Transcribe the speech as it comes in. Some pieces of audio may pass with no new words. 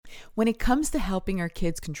When it comes to helping our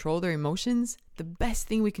kids control their emotions, the best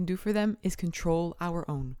thing we can do for them is control our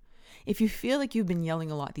own. If you feel like you've been yelling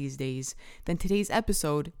a lot these days, then today's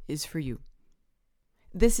episode is for you.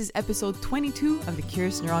 This is episode 22 of the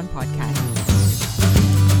Curious Neuron podcast.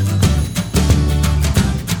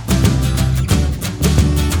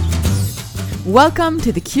 Welcome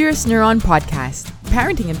to the Curious Neuron podcast,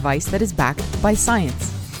 parenting advice that is backed by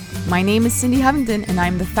science. My name is Cindy Hovington and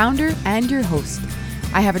I'm the founder and your host.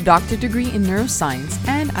 I have a doctorate degree in neuroscience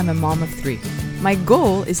and I'm a mom of 3. My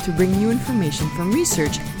goal is to bring you information from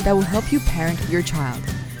research that will help you parent your child.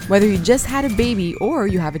 Whether you just had a baby or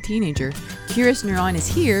you have a teenager, Curious Neuron is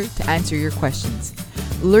here to answer your questions.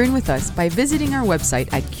 Learn with us by visiting our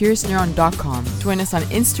website at curiousneuron.com. Join us on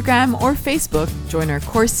Instagram or Facebook. Join our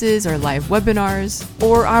courses, our live webinars,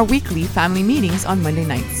 or our weekly family meetings on Monday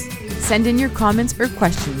nights. Send in your comments or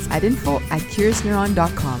questions at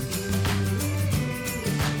info@curiousneuron.com.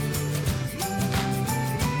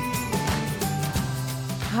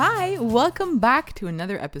 Hi, welcome back to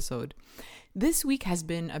another episode. This week has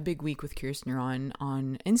been a big week with Curious Neuron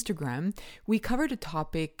on Instagram. We covered a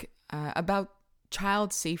topic about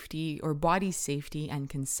child safety or body safety and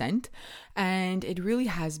consent, and it really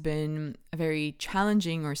has been a very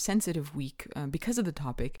challenging or sensitive week because of the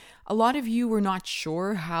topic. A lot of you were not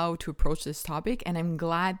sure how to approach this topic, and I'm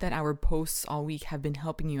glad that our posts all week have been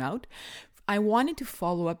helping you out. I wanted to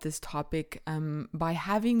follow up this topic by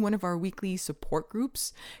having one of our weekly support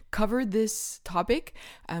groups cover this topic.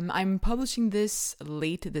 I'm publishing this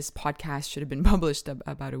late. This podcast should have been published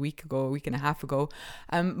about a week and a half ago.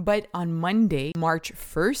 But on Monday, March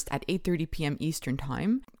 1st at 8:30 p.m. Eastern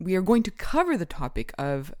Time, we are going to cover the topic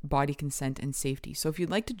of body consent and safety. So if you'd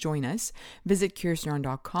like to join us, visit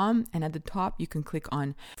curiousneuron.com, and at the top you can click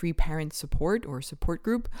on free parent support or support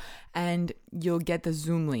group, and you'll get the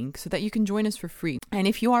Zoom link so that you can join us for free. And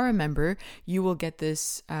if you are a member, you will get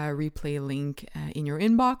this replay link in your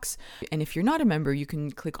inbox. And if you're not a member, you can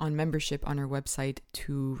click on membership on our website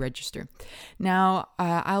to register. Now,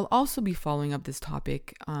 I'll also be following up this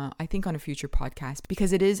topic, I think on a future podcast,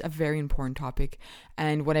 because it is a very important topic.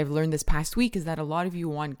 And what I've learned this past week is that a lot of you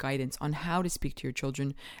want guidance on how to speak to your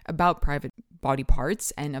children about private body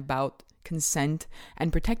parts and about consent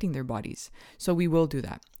and protecting their bodies. So we will do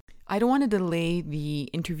that. I don't want to delay the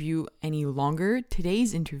interview any longer.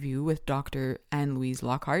 Today's interview with Dr. Ann-Louise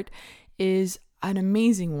Lockhart is an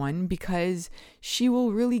amazing one because she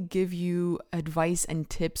will really give you advice and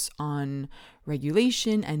tips on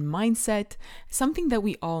regulation and mindset, something that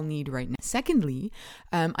we all need right now. Secondly,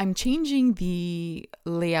 I'm changing the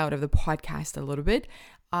layout of the podcast a little bit.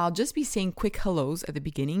 I'll just be saying quick hellos at the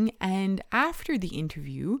beginning, and after the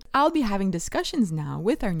interview, I'll be having discussions now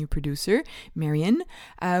with our new producer, Marian,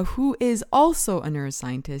 who is also a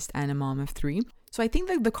neuroscientist and a mom of 3. So I think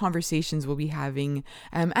that the conversations we'll be having,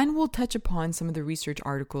 and we'll touch upon some of the research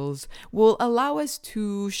articles, will allow us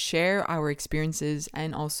to share our experiences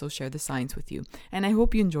and also share the science with you. And I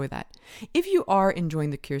hope you enjoy that. If you are enjoying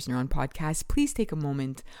the Curious Neuron podcast, please take a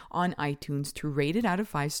moment on iTunes to rate it out of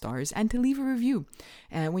 5 stars and to leave a review.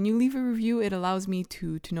 When you leave a review, it allows me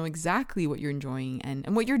to know exactly what you're enjoying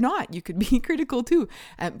and what you're not. You could be critical too,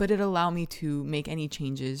 but it allows me to make any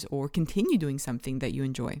changes or continue doing something that you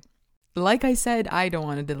enjoy. Like I said, I don't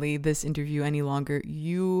want to delay this interview any longer.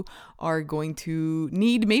 You are going to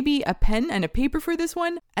need maybe a pen and a paper for this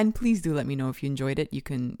one. And please do let me know if you enjoyed it. You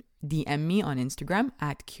can DM me on Instagram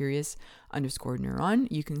at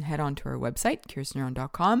curious_neuron. You can head on to our website,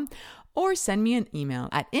 curiousneuron.com, or send me an email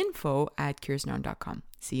at info@curiousneuron.com.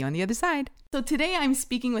 See you on the other side. So today I'm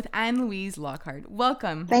speaking with Ann-Louise Lockhart.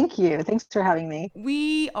 Welcome. Thank you. Thanks for having me.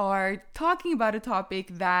 We are talking about a topic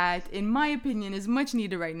that, in my opinion, is much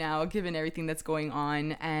needed right now, given everything that's going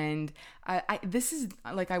on. And this is,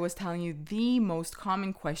 like I was telling you, the most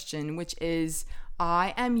common question, which is,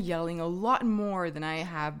 I am yelling a lot more than I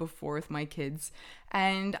have before with my kids.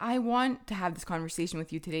 And I want to have this conversation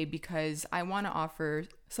with you today because I want to offer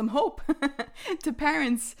some hope to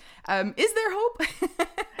parents. Is there hope?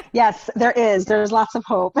 Yes, there is. There's lots of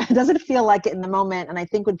hope. It doesn't feel like it in the moment. And I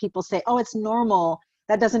think when people say, oh, it's normal,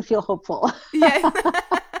 that doesn't feel hopeful. Yeah,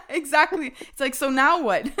 exactly. It's like, so now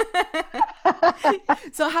what?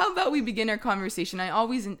 So how about we begin our conversation? I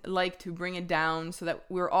always like to bring it down so that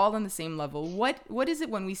we're all on the same level. What is it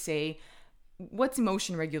when we say, what's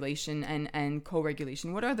emotion regulation and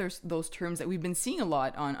co-regulation? What are those terms that we've been seeing a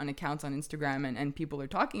lot on accounts on Instagram and people are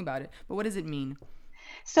talking about it, but what does it mean?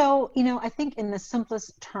 So, I think in the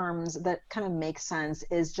simplest terms that kind of makes sense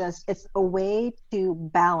is just, it's a way to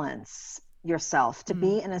balance yourself, to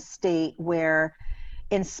be in a state where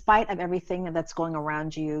in spite of everything that's going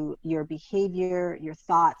around you, your behavior, your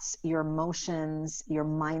thoughts, your emotions, your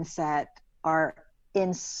mindset are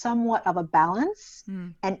in somewhat of a balance.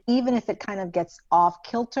 And even if it kind of gets off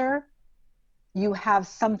kilter, you have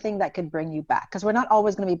something that could bring you back. Because we're not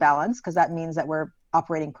always going to be balanced, because that means that we're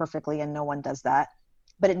operating perfectly, and no one does that.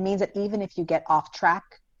 But it means that even if you get off track,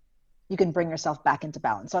 you can bring yourself back into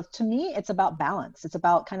balance. So to me, it's about balance. It's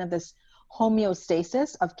about kind of this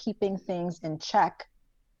homeostasis of keeping things in check,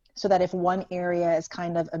 so that if one area is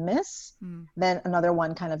kind of amiss, then another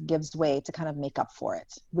one kind of gives way to kind of make up for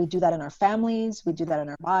it. We do that in our families. We do that in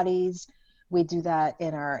our bodies. We do that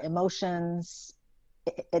in our emotions.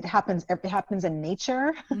 It happens in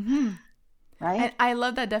nature. Right? And I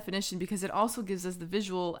love that definition, because it also gives us the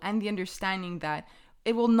visual and the understanding that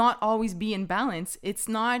it will not always be in balance. It's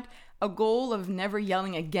not a goal of never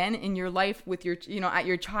yelling again in your life with your, at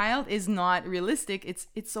your child is not realistic.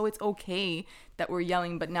 It's okay that we're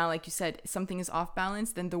yelling, but now, like you said, something is off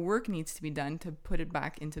balance, then the work needs to be done to put it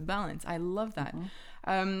back into balance. I love that.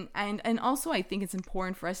 And also I think it's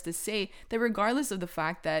important for us to say that regardless of the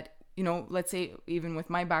fact that, let's say even with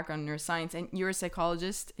my background in neuroscience, and you're a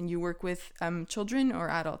psychologist and you work with children or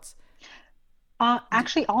adults?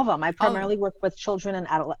 Actually, all of them. I primarily work with children and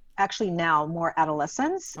actually now more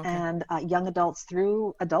adolescents, and young adults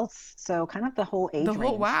through adults. So kind of the whole age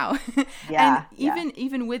range. Wow. Yeah. And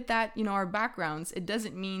even with that, our backgrounds, it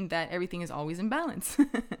doesn't mean that everything is always in balance. Right.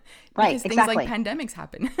 Because exactly. things like pandemics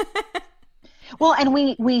happen. Well, and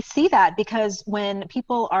we see that because when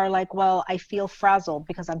people are like, well, I feel frazzled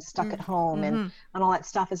because I'm stuck at home and all that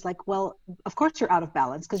stuff is like, well, of course you're out of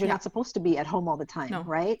balance because you're not supposed to be at home all the time,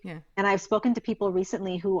 right? Yeah. And I've spoken to people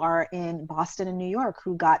recently who are in Boston and New York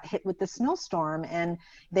who got hit with the snowstorm, and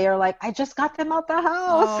they are like, I just got them out the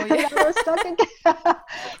house. Oh, yeah. And we're stuck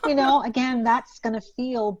again. Again, that's going to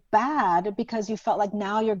feel bad because you felt like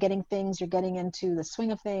now you're getting into the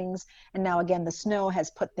swing of things. And now again, the snow has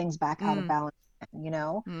put things back out of balance.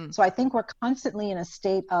 So I think we're constantly in a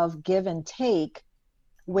state of give and take,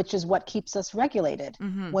 which is what keeps us regulated.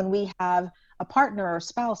 When we have a partner or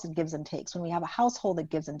spouse, it gives and takes. When we have a household, it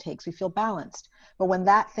gives and takes. We feel balanced. But when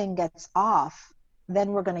that thing gets off, then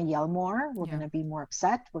we're going to yell more. We're going to be more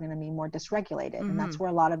upset. We're going to be more dysregulated. And that's where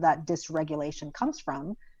a lot of that dysregulation comes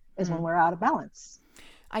from, is when we're out of balance.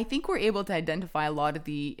 I think we're able to identify a lot of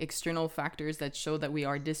the external factors that show that we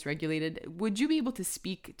are dysregulated. Would you be able to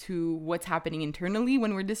speak to what's happening internally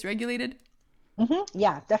when we're dysregulated?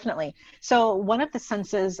 Yeah, definitely. So one of the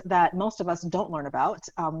senses that most of us don't learn about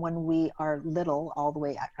when we are little, all the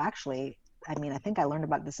way, actually, I think I learned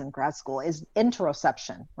about this in grad school, is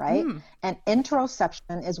interoception, right? And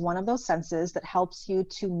interoception is one of those senses that helps you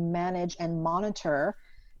to manage and monitor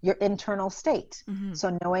your internal state.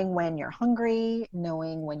 So knowing when you're hungry,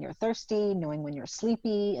 knowing when you're thirsty, knowing when you're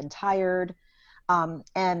sleepy and tired.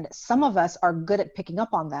 And some of us are good at picking up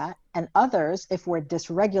on that. And others, if we're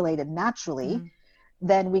dysregulated naturally,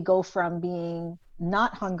 then we go from being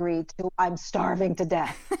not hungry to I'm starving to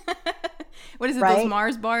death. What is it, those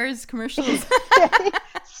Mars bars commercials?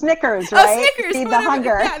 Snickers, right? Oh, Snickers, feed the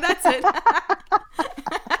hunger. Yeah, that's it.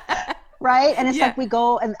 Right? And it's like we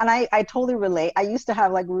go, and I totally relate. I used to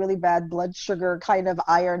have like really bad blood sugar kind of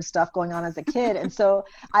iron stuff going on as a kid. And so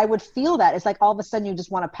I would feel that. It's like all of a sudden you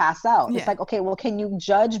just want to pass out. It's like, okay, well, can you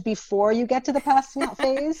judge before you get to the passing out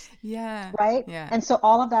phase? Right? Yeah. And so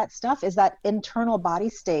all of that stuff is that internal body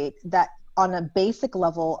state that on a basic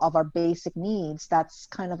level of our basic needs, that's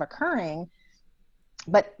kind of occurring.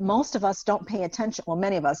 But most of us don't pay attention. Well,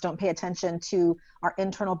 many of us don't pay attention to our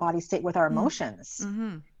internal body state with our emotions.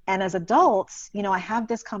 And as adults, I have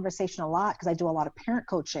this conversation a lot because I do a lot of parent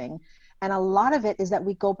coaching. And a lot of it is that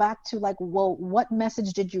we go back to like, well, what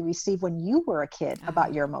message did you receive when you were a kid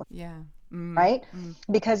about your emotions? Right?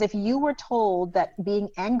 Because if you were told that being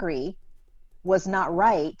angry was not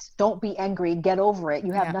right, don't be angry, get over it.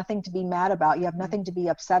 You have nothing to be mad about. You have nothing to be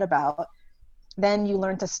upset about. Then you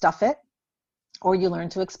learn to stuff it, or you learn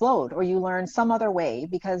to explode, or you learn some other way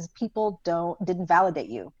because people didn't validate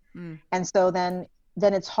you. And so then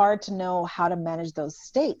it's hard to know how to manage those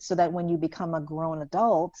states, so that when you become a grown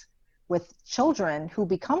adult with children who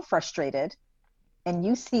become frustrated and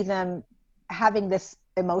you see them having this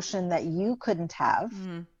emotion that you couldn't have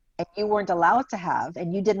and you weren't allowed to have,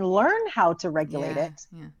 and you didn't learn how to regulate it,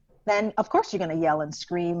 then of course you're going to yell and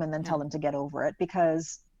scream and then tell them to get over it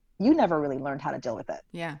because you never really learned how to deal with it.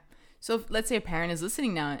 Yeah. So if, let's say a parent is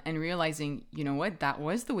listening now and realizing, you know what, that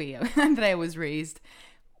was the way that I was raised.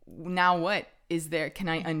 Now what? Can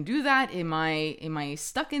I undo that? Am I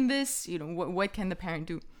stuck in this? What can the parent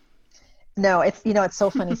do? No, it's so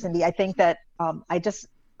funny, Cindy. I think that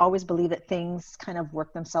always believe that things kind of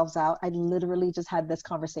work themselves out. I literally just had this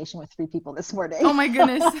conversation with 3 people this morning. Oh my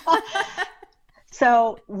goodness.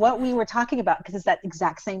 So what we were talking about, because it's that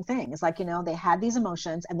exact same thing. It's like, they had these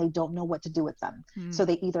emotions and they don't know what to do with them. So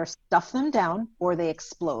they either stuff them down or they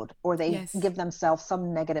explode or they give themselves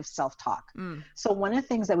some negative self-talk. So one of the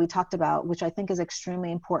things that we talked about, which I think is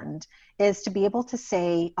extremely important, is to be able to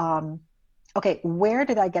say, okay, where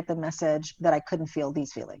did I get the message that I couldn't feel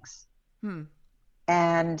these feelings?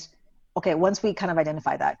 And okay, once we kind of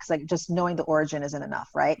identify that, because like just knowing the origin isn't enough,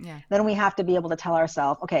 right? Then we have to be able to tell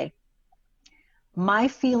ourselves, okay, my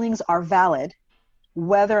feelings are valid,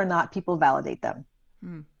 whether or not people validate them.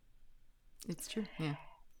 It's true. Yeah.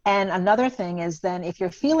 And another thing is then if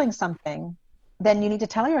you're feeling something, then you need to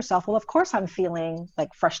tell yourself, well, of course I'm feeling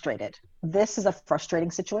like frustrated. This is a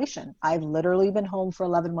frustrating situation. I've literally been home for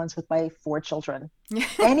 11 months with my 4 children.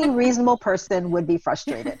 Any reasonable person would be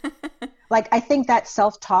frustrated. Like, I think that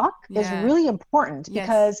self-talk is really important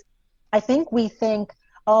because I think we think,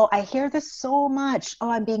 oh, I hear this so much. Oh,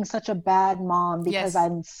 I'm being such a bad mom because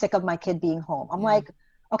I'm sick of my kid being home. I'm like,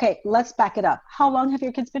 okay, let's back it up. How long have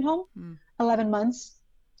your kids been home? 11 months.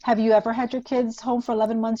 Have you ever had your kids home for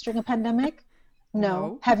 11 months during a pandemic?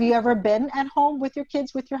 No. Have you ever been at home with your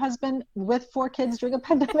kids, with your husband, with 4 kids during a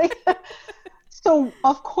pandemic? So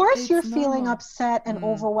of course you're feeling upset and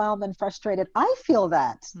overwhelmed and frustrated. I feel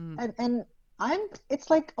that. And it's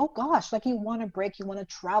like, oh gosh, like you want to break, you want to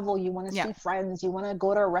travel, you want to see friends, you want to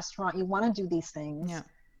go to a restaurant, you want to do these things,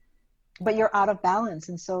 but you're out of balance.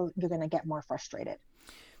 And so you're going to get more frustrated.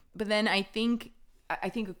 But then I think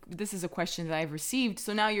this is a question that I've received.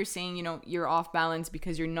 So now you're saying, you're off balance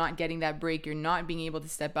because you're not getting that break. You're not being able to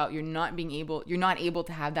step out. You're not able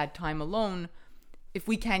to have that time alone. If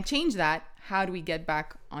we can't change that, how do we get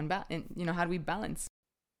back on balance? And, how do we balance?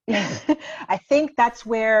 I think that's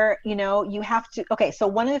where, you have to, okay. So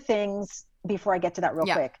one of the things before I get to that real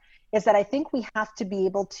quick is that I think we have to be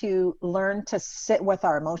able to learn to sit with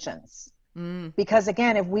our emotions. Because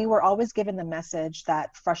again, if we were always given the message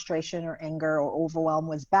that frustration or anger or overwhelm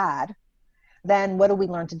was bad, then what do we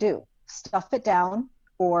learn to do? Stuff it down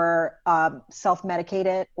or self-medicate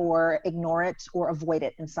it or ignore it or avoid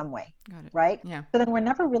it in some way, right? Yeah. So then we're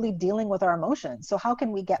never really dealing with our emotions. So how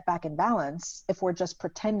can we get back in balance if we're just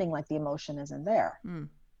pretending like the emotion isn't there,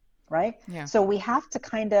 right? Yeah. So we have to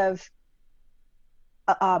kind of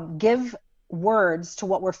give words to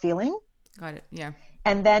what we're feeling. Got it. Yeah.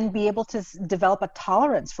 And then be able to develop a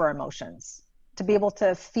tolerance for emotions, to be able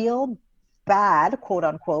to feel bad, quote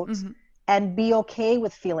unquote, and be okay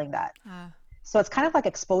with feeling that. So it's kind of like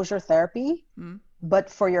exposure therapy, but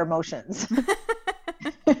for your emotions,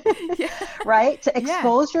 right? To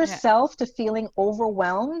expose yourself to feeling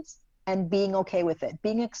overwhelmed and being okay with it,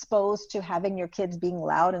 being exposed to having your kids being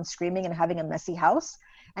loud and screaming and having a messy house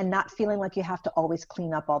and not feeling like you have to always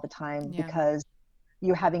clean up all the time because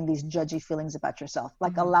you're having these judgy feelings about yourself.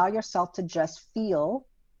 Like allow yourself to just feel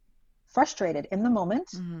frustrated in the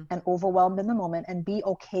moment and overwhelmed in the moment and be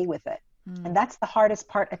okay with it. And that's the hardest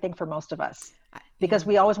part, I think, for most of us, because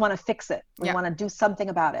we always want to fix it. We want to do something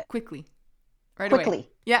about it. Quickly. Away.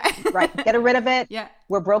 Yeah. Right. Get rid of it. Yeah.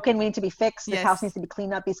 We're broken. We need to be fixed. This house needs to be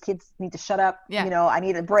cleaned up. These kids need to shut up. Yeah. I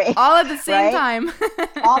need a break. All at the same time.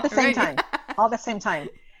 All at the same time. All at the same time.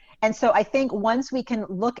 And so I think once we can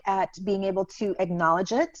look at being able to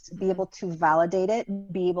acknowledge it, be able to validate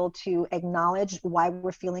it, be able to acknowledge why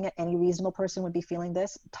we're feeling it, any reasonable person would be feeling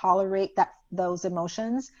this, tolerate those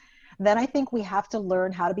emotions, then I think we have to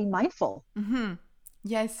learn how to be mindful.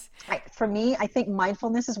 Yes. For me, I think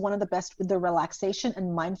mindfulness is one of the best. The relaxation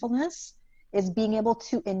and mindfulness is being able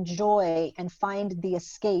to enjoy and find the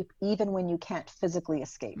escape even when you can't physically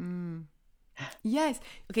escape. Yes.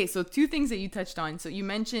 Okay, so 2 things that you touched on. So you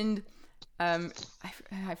mentioned, I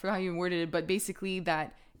forgot how you worded it, but basically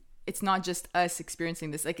that it's not just us experiencing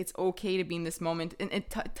this. Like, it's okay to be in this moment. And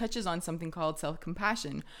it touches on something called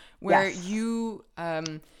self-compassion, where you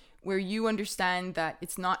understand that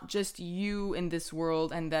it's not just you in this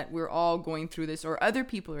world and that we're all going through this or other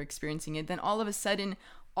people are experiencing it. Then all of a sudden,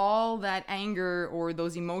 all that anger or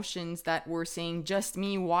those emotions that were saying, just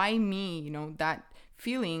me, why me, that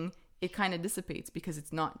feeling, it kind of dissipates because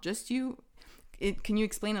it's not just you. Can you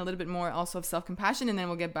explain a little bit more also of self-compassion, and then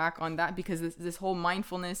we'll get back on that, because this whole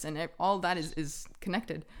mindfulness and all that is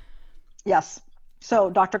connected. Yes. So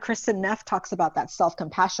Dr. Kristen Neff talks about that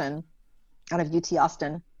self-compassion out of UT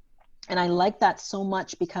Austin. And I like that so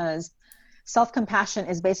much because self-compassion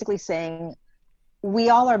is basically saying we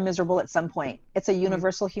all are miserable at some point. It's a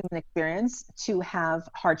universal human experience to have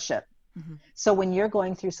hardship. So when you're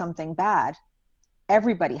going through something bad,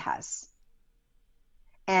 everybody has.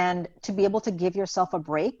 And to be able to give yourself a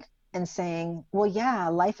break and saying, well, yeah,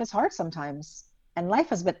 life is hard sometimes. And life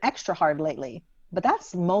has been extra hard lately. But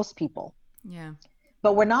that's most people. Yeah.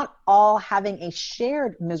 But we're not all having a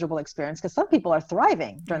shared miserable experience, because some people are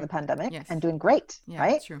thriving during the pandemic and doing great,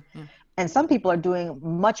 right? That's true. Yeah. And some people are doing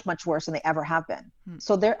much, much worse than they ever have been.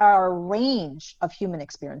 So there are a range of human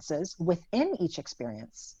experiences within each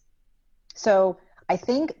experience. So I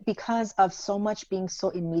think because of so much being so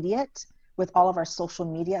immediate with all of our social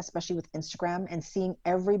media, especially with Instagram, and seeing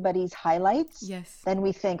everybody's highlights, then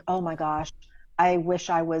we think, oh my gosh, I wish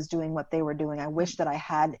I was doing what they were doing. I wish that I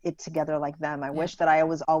had it together like them. I wish that I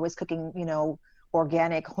was always cooking, you know,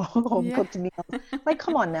 organic home cooked meals. Like,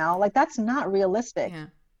 come on now. Like, that's not realistic.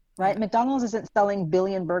 Right? McDonald's isn't selling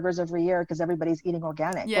billion burgers every year because everybody's eating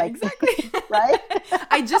organic. Yeah, like, exactly. Right?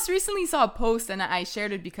 I just recently saw a post and I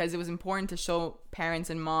shared it because it was important to show parents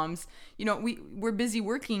and moms, you know, we're busy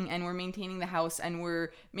working and we're maintaining the house and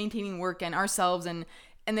we're maintaining work and ourselves, and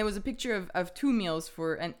there was a picture of two meals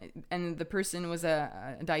for, and the person was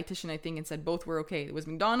a dietitian, I think, and said both were okay. It was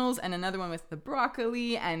McDonald's and another one with the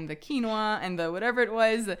broccoli and the quinoa and the whatever it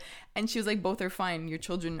was. And she was like, both are fine. Your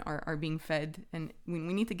children are being fed, and we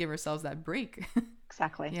need to give ourselves that break.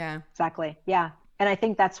 Exactly. Yeah. Exactly. Yeah. And I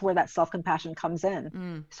think that's where that self-compassion comes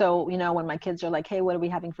in. So, you know, when my kids are like, hey, what are we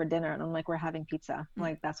having for dinner? And I'm like, we're having pizza. I'm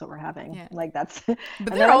like, that's what we're having. Yeah. Like, that's...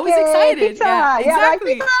 But they're always excited. Pizza. Yeah,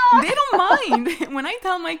 exactly. Like, they don't mind. When I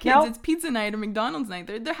tell my kids it's pizza night or McDonald's night,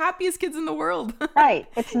 they're the happiest kids in the world. Right.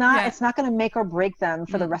 It's not going to make or break them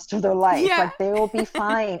for the rest of their life. Yeah. Like, they will be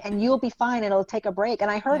fine and you'll be fine. And it'll take a break.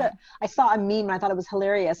 And I saw a meme and I thought it was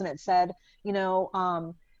hilarious. And it said, you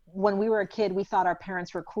know, when we were a kid, we thought our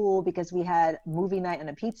parents were cool because we had movie night and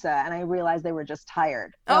a pizza, and I realized they were just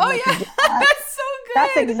tired. Oh, like, yeah. That's so good.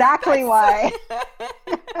 That's exactly why.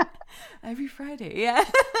 Every Friday, yeah.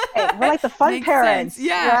 Hey, we're like the fun Makes parents. Sense.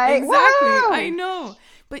 Yeah, right? exactly. Woo! I know.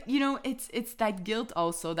 But, you know, it's that guilt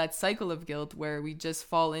also, that cycle of guilt where we just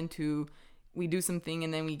fall into... we do something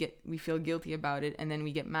and then we feel guilty about it, and then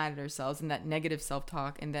we get mad at ourselves and that negative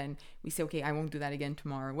self-talk, and then we say, okay, I won't do that again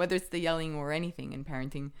tomorrow, whether it's the yelling or anything in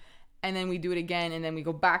parenting, and then we do it again, and then we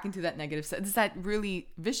go back into that negative. It's that really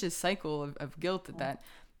vicious cycle of guilt that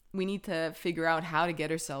we need to figure out how to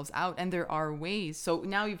get ourselves out, and there are ways. So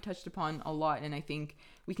now you've touched upon a lot, and I think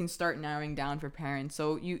we can start narrowing down for parents.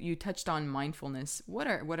 So you touched on mindfulness. What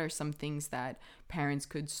are some things that parents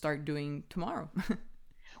could start doing tomorrow?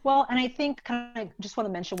 Well, and I think I just want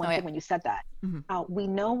to mention one thing when you said that. We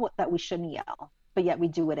know that we shouldn't yell, but yet we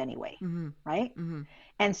do it anyway, right?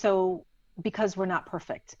 And so because we're not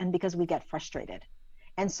perfect and because we get frustrated.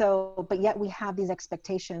 And so, but yet we have these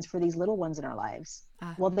expectations for these little ones in our lives.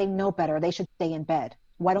 Well, they know better. They should stay in bed.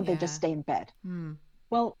 Why don't they just stay in bed?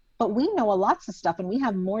 Well, but we know lots of stuff and we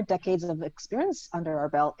have more decades of experience under our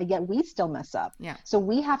belt, and yet we still mess up. So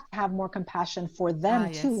we have to have more compassion for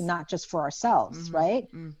them too, not just for ourselves, right?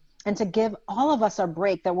 And to give all of us a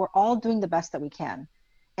break, that we're all doing the best that we can.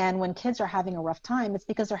 And when kids are having a rough time, it's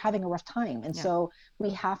because they're having a rough time. And so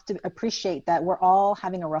we have to appreciate that we're all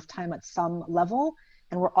having a rough time at some level,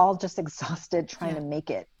 and we're all just exhausted trying to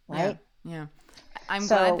make it, right? Yeah. I'm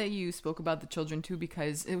glad that you spoke about the children too,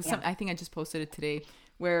 because it was I think I just posted it today,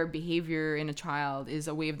 where behavior in a child is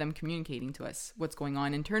a way of them communicating to us what's going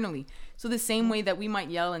on internally. So the same way that we might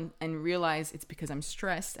yell and realize it's because I'm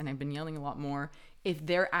stressed and I've been yelling a lot more, if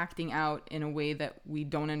they're acting out in a way that we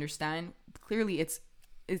don't understand, clearly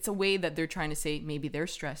it's a way that they're trying to say maybe they're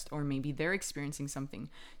stressed or maybe they're experiencing something.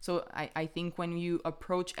 So I think when you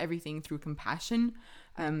approach everything through compassion,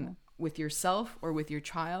 with yourself or with your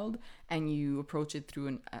child, and you approach it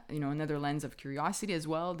through another lens of curiosity as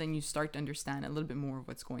well, then you start to understand a little bit more of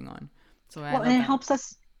what's going on. So it helps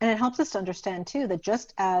us to understand too that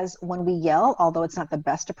just as when we yell, although it's not the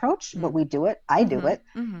best approach, but we do it, I do it,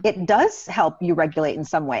 it does help you regulate in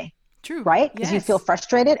some way. True. Right? Because you feel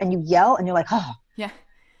frustrated and you yell and you're like, oh. Yeah.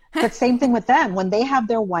 But same thing with them. When they have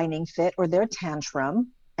their whining fit or their tantrum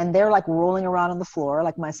and they're like rolling around on the floor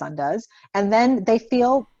like my son does, and then they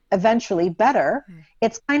feel eventually better,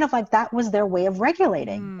 it's kind of like that was their way of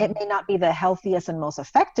regulating. It may not be the healthiest and most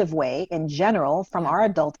effective way in general from our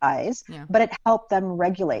adult eyes, but it helped them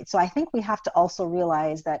regulate. So I think we have to also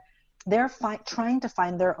realize that they're trying to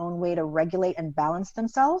find their own way to regulate and balance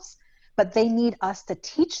themselves, but they need us to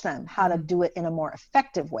teach them how to do it in a more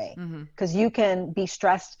effective way. Because you can be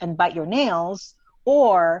stressed and bite your nails,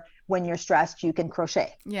 or when you're stressed, you can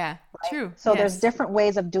crochet. Yeah, right? True. So there's different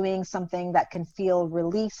ways of doing something that can feel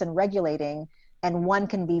release and regulating, and one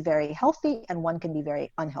can be very healthy and one can be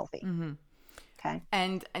very unhealthy. Okay.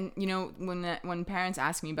 And you know, when parents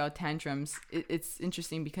ask me about tantrums, it's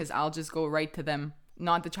interesting because I'll just go right to them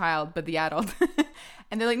not the child, but the adult.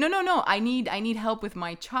 And they're like, no, I need help with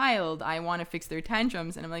my child. I want to fix their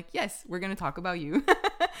tantrums. And I'm like, yes, we're going to talk about you.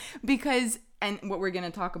 Because, and what we're going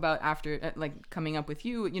to talk about after, like coming up with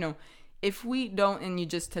you, if we don't, and you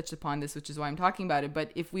just touched upon this, which is why I'm talking about it,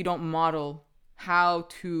 but if we don't model how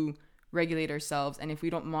to regulate ourselves, and if we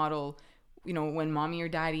don't model, when mommy or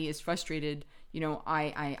daddy is frustrated,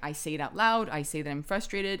 I say it out loud, I say that I'm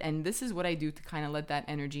frustrated, and this is what I do to kind of let that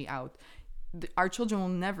energy out. Our children will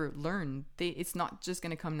never learn. It's not just going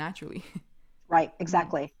to come naturally. Right,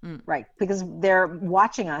 exactly. Right. Because they're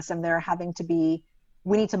watching us and they're having to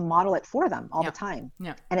we need to model it for them all the time.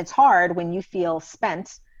 Yeah. And it's hard when you feel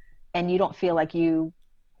spent and you don't feel like you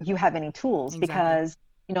have any tools, because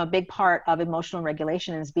a big part of emotional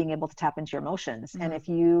regulation is being able to tap into your emotions. And if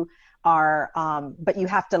you are, but you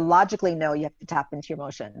have to logically know you have to tap into your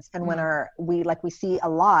emotions. And when we see a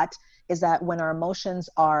lot is that when our emotions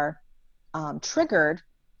are triggered,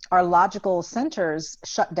 our logical centers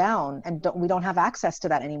shut down, and we don't have access to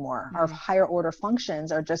that anymore. Our higher order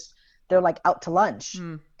functions are they're like out to lunch.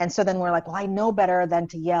 And so then we're like, well, I know better than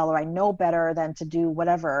to yell, or I know better than to do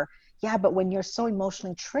whatever. Yeah, but when you're so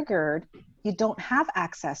emotionally triggered, you don't have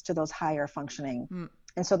access to those higher functioning.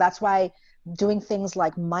 And so that's why doing things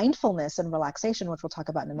like mindfulness and relaxation, which we'll talk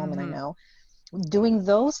about in a moment, I know, doing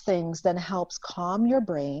those things then helps calm your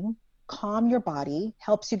brain, calm your body,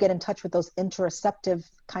 helps you get in touch with those interoceptive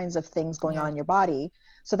kinds of things going on in your body.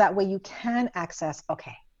 So that way you can access,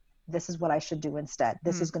 okay, this is what I should do instead.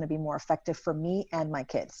 This is going to be more effective for me and my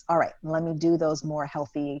kids. All right, let me do those more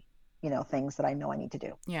healthy, things that I know I need to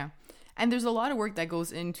do. Yeah. And there's a lot of work that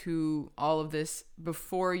goes into all of this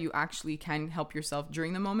before you actually can help yourself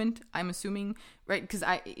during the moment, I'm assuming, right? Because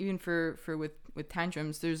even for with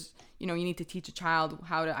tantrums, there's, you need to teach a child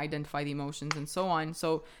how to identify the emotions and so on.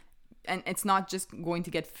 So, and it's not just going to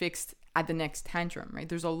get fixed at the next tantrum, right?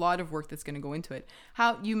 There's a lot of work that's going to go into it.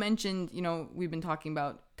 How you mentioned, we've been talking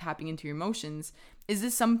about tapping into your emotions. Is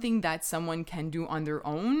this something that someone can do on their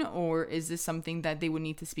own, or is this something that they would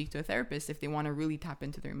need to speak to a therapist if they want to really tap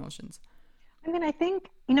into their emotions? I mean, I think,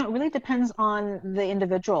 it really depends on the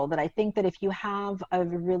individual. That I think that if you have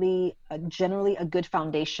generally a good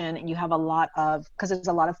foundation, and you have because there's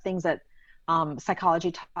a lot of things that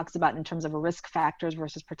psychology talks about in terms of risk factors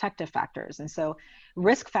versus protective factors. And so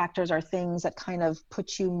risk factors are things that kind of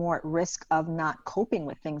put you more at risk of not coping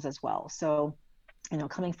with things as well. So,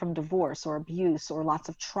 coming from divorce or abuse or lots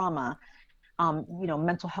of trauma,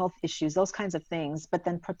 mental health issues, those kinds of things. But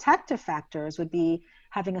then protective factors would be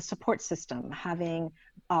having a support system, having,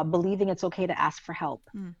 believing it's okay to ask for help,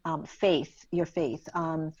 your faith,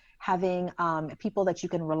 having people that you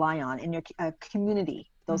can rely on in your community,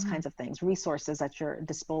 those kinds of things, resources at your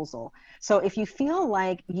disposal. So if you feel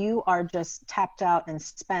like you are just tapped out and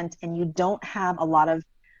spent and you don't have a lot of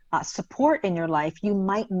support in your life, you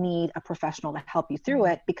might need a professional to help you through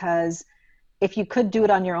it, because if you could do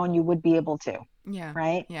it on your own, you would be able to. Yeah.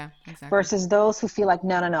 Right? Yeah, exactly. Versus those who feel like,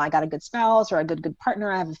 no, I got a good spouse or a good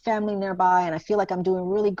partner. I have a family nearby and I feel like I'm doing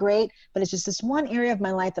really great, but it's just this one area of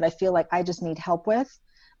my life that I feel like I just need help with.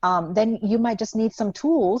 Then you might just need some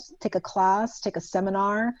tools, take a class, take a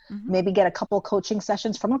seminar, maybe get a couple coaching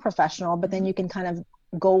sessions from a professional, but then you can kind of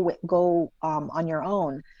go on your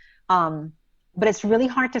own. But it's really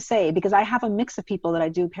hard to say, because I have a mix of people that I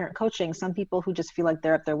do parent coaching. Some people who just feel like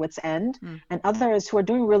they're at their wits' end, and others who are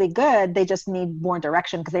doing really good. They just need more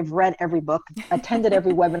direction because they've read every book, attended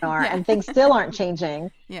every webinar, and things still aren't changing.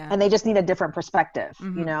 And they just need a different perspective,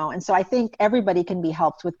 And so I think everybody can be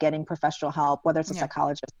helped with getting professional help, whether it's a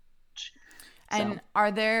psychologist. And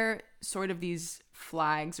are there sort of these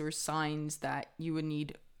flags or signs that you would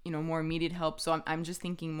need, more immediate help? So I'm just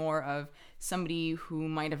thinking more of somebody who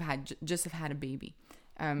might have just had a baby,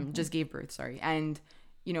 just gave birth, and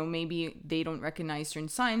maybe they don't recognize certain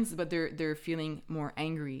signs, but they're feeling more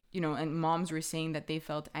angry, and moms were saying that they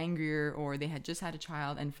felt angrier, or they had just had a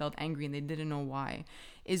child and felt angry and they didn't know why.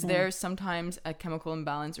 Is there sometimes a chemical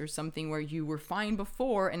imbalance or something where you were fine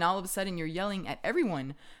before and all of a sudden you're yelling at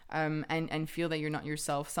everyone, and feel that you're not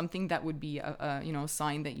yourself? Something that would be a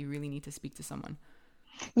sign that you really need to speak to someone.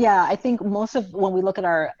 Yeah, I think when we look at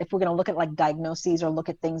if we're going to look at like diagnoses or look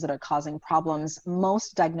at things that are causing problems,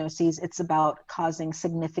 most diagnoses, it's about causing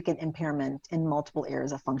significant impairment in multiple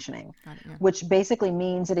areas of functioning, which basically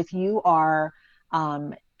means that if you are,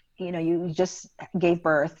 you just gave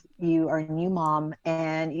birth, you are a new mom,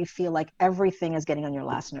 and you feel like everything is getting on your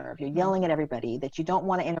last nerve. You're yelling at everybody, that you don't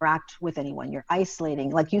want to interact with anyone. You're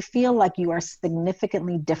isolating, like you feel like you are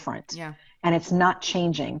significantly different. Yeah. And it's not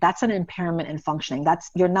changing. That's an impairment in functioning.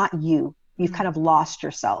 You're not you. You've kind of lost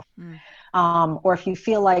yourself. Or if you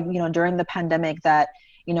feel like, during the pandemic that,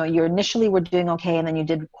 you initially were doing okay and then you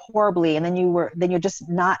did horribly, and then you're just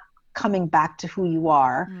not coming back to who you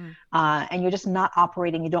are, and you're just not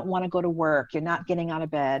operating. You don't want to go to work. You're not getting out of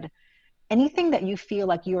bed. Anything that you feel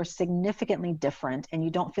like you are significantly different and you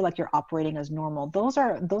don't feel like you're operating as normal, those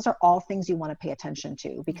are all things you want to pay attention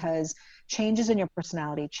to, because changes in your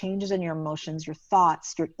personality, changes in your emotions, your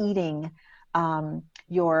thoughts, your eating,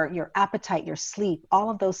 your appetite, your sleep, all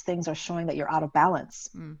of those things are showing that you're out of balance.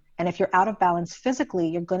 And if you're out of balance physically,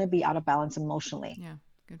 you're going to be out of balance emotionally. Yeah,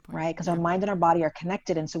 good point. Right? Because our mind and our body are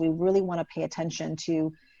connected. And so we really want to pay attention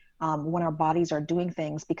to when our bodies are doing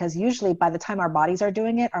things, because usually by the time our bodies are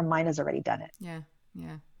doing it, our mind has already done it.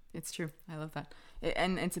 Yeah, it's true. I love that.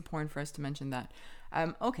 And it's important for us to mention that.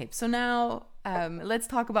 Okay, so now let's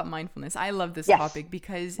talk about mindfulness. I love this topic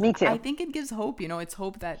because I think it gives hope. It's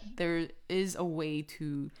hope that there is a way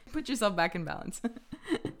to put yourself back in balance.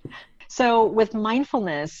 So with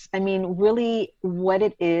mindfulness, I mean, really what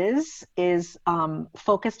it is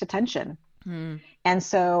focused attention. And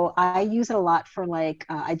so I use it a lot for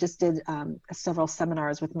I just did several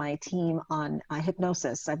seminars with my team on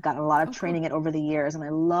hypnosis. I've gotten a lot of training it over the years, and I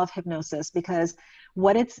love hypnosis because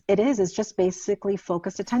what it is just basically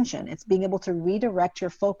focused attention. It's being able to redirect your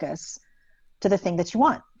focus to the thing that you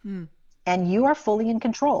want. And you are fully in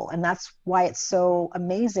control. And that's why it's so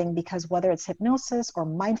amazing, because whether it's hypnosis or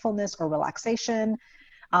mindfulness or relaxation,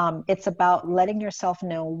 it's about letting yourself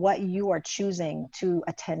know what you are choosing to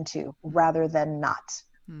attend to rather than not.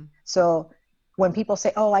 So when people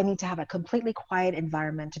say, oh, I need to have a completely quiet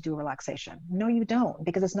environment to do relaxation. No, you don't,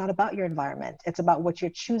 because it's not about your environment. It's about what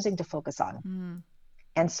you're choosing to focus on.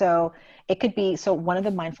 And so it could be, one of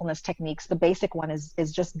the mindfulness techniques, the basic one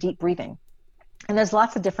is just deep breathing. And there's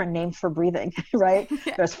lots of different names for breathing, right?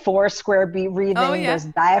 Yeah. There's 4 square breathing, there's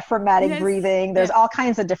diaphragmatic breathing, there's all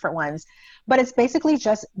kinds of different ones. But it's basically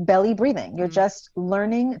just belly breathing. You're just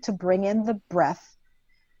learning to bring in the breath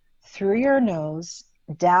through your nose,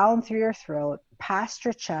 down through your throat, past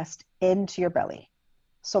your chest, into your belly.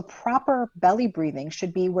 So proper belly breathing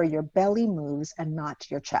should be where your belly moves and not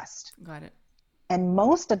your chest. Got it. And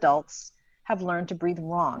most adults have learned to breathe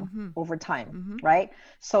wrong over time, right?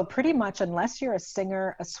 So pretty much, unless you're a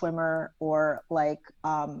singer, a swimmer, or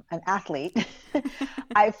an athlete,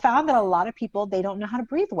 I've found that a lot of people, they don't know how to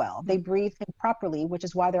breathe well. They breathe improperly, which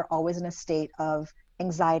is why they're always in a state of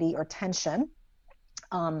anxiety or tension,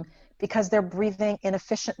 because they're breathing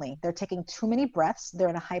inefficiently. They're taking too many breaths. They're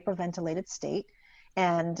in a hyperventilated state.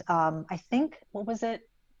 And I think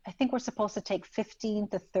we're supposed to take 15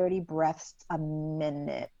 to 30 breaths a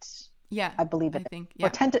minute. Yeah, I believe it. I think, yeah.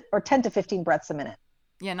 Or 10 to 15 breaths a minute.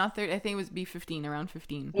 Yeah, not 30. I think it would be 15, around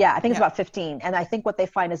 15. Yeah, I think it's about 15. And I think what they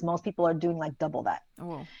find is most people are doing double that.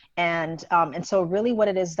 Oh. And so really what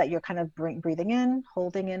it is that you're kind of breathing in,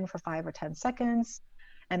 holding in for 5 or 10 seconds,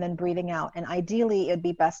 and then breathing out. And ideally, it'd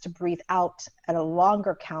be best to breathe out at a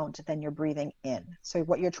longer count than you're breathing in. So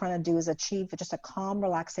what you're trying to do is achieve just a calm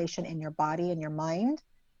relaxation in your body and your mind,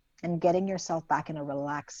 and getting yourself back in a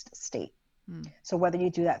relaxed state. So whether you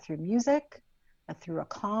do that through music, through a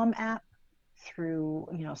calm app, through,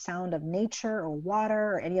 sound of nature or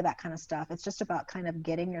water or any of that kind of stuff, it's just about kind of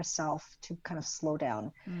getting yourself to kind of slow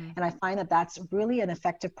down. And I find that that's really an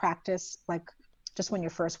effective practice, just when you're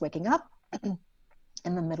first waking up, in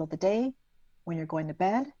the middle of the day, when you're going to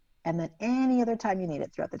bed, and then any other time you need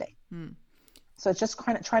it throughout the day. So it's just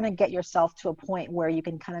kind of trying to get yourself to a point where you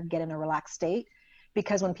can kind of get in a relaxed state.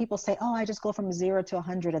 Because when people say, oh, I just go from 0 to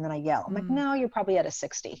 100 and then I yell, I'm like, no, you're probably at a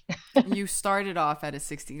 60. You started off at a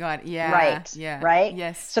 60. God, yeah. Right. Yeah. Right.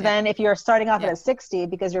 Yes. So then if you're starting off at a 60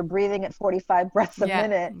 because you're breathing at 45 breaths a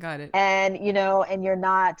minute, got it. And, and you're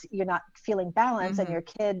not feeling balanced, and your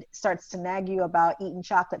kid starts to nag you about eating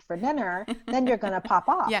chocolate for dinner, then you're going to pop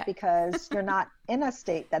off because you're not in a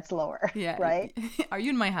state that's lower. Yeah. Right. Are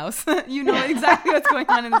you in my house? You know exactly what's going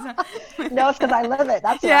on in this house. No, it's because I live it.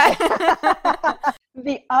 That's why.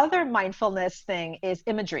 The other mindfulness thing is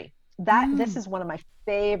imagery. This is one of my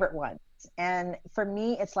favorite ones. And for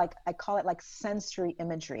me, it's I call it sensory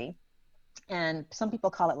imagery. And some people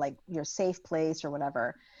call it your safe place or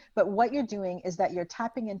whatever. But what you're doing is that you're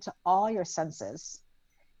tapping into all your senses,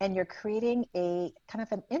 and you're creating a kind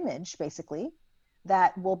of an image, basically,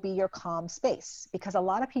 that will be your calm space. Because a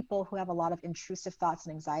lot of people who have a lot of intrusive thoughts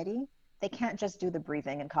and anxiety, they can't just do the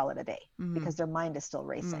breathing and call it a day because their mind is still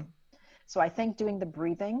racing. So I think doing the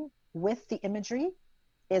breathing with the imagery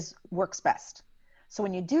works best. So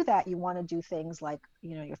when you do that, you want to do things like,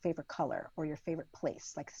 your favorite color or your favorite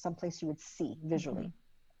place, someplace you would see visually.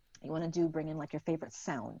 You want to bring in your favorite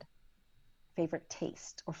sound, favorite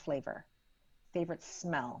taste or flavor, favorite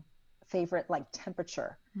smell, favorite like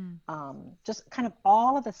temperature, just kind of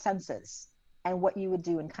all of the senses and what you would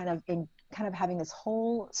do, and kind of having this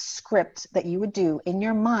whole script that you would do in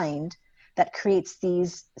your mind that creates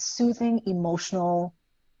these soothing emotional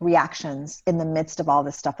reactions in the midst of all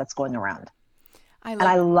this stuff that's going around.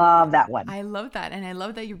 I love that one. I love that. And I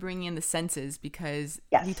love that you're bringing in the senses, because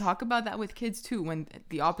Yes. we talk about that with kids too, when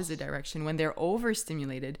the opposite direction, when they're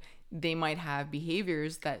overstimulated, they might have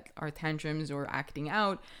behaviors that are tantrums or acting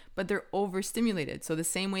out, but they're overstimulated. So the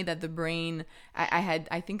same way that the brain,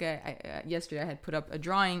 I think yesterday I had put up a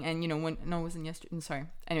drawing, and it wasn't yesterday. Sorry.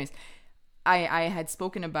 Anyways, I had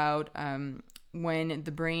spoken about, when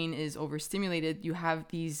the brain is overstimulated, you have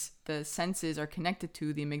the senses are connected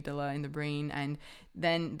to the amygdala in the brain, and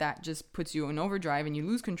then that just puts you in overdrive and you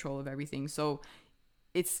lose control of everything. So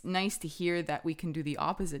it's nice to hear that we can do the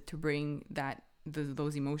opposite to bring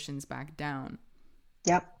those emotions back down.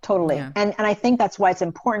 Yep, totally. Yeah. And I think that's why it's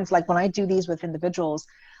important. Like when I do these with individuals,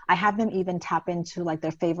 I have them even tap into like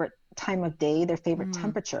their favorite time of day, their favorite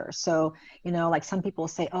temperature. So, like some people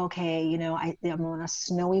say, okay, I'm on a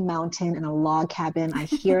snowy mountain in a log cabin. I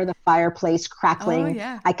hear the fireplace crackling. Oh,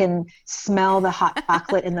 yeah. I can smell the hot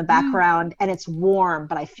chocolate in the background, and it's warm,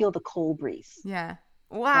 but I feel the cold breeze. Yeah.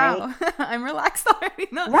 Wow. Right? I'm relaxed already.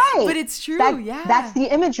 No, right. But it's true. That's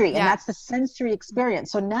the imagery, and that's the sensory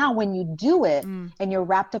experience. So now when you do it and you're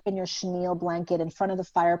wrapped up in your chenille blanket in front of the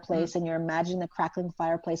fireplace and you're imagining the crackling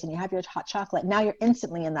fireplace and you have your hot chocolate, now you're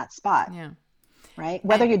instantly in that spot. Yeah. Right?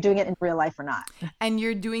 Whether you're doing it in real life or not. And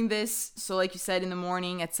you're doing this, so like you said, in the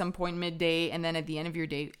morning, at some point midday, and then at the end of your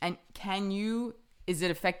day. And is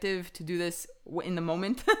it effective to do this in the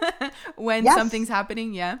moment when something's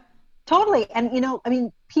happening? Yeah. Totally.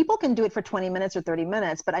 And, people can do it for 20 minutes or 30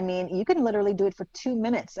 minutes, but you can literally do it for 2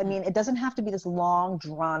 minutes. It doesn't have to be this long,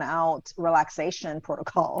 drawn out relaxation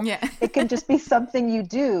protocol. Yeah. It can just be something you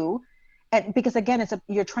do. And because again,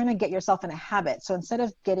 you're trying to get yourself in a habit. So instead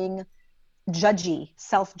of getting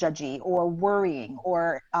self-judgy or worrying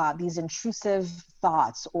or these intrusive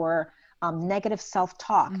thoughts or negative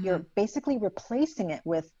self-talk, you're basically replacing it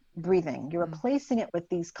with breathing. You're replacing it with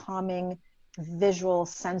these calming visual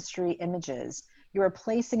sensory images. You're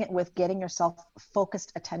replacing it with getting yourself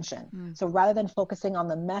focused attention. So rather than focusing on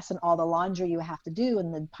the mess and all the laundry you have to do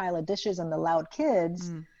and the pile of dishes and the loud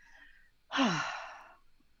kids,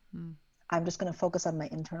 I'm just going to focus on my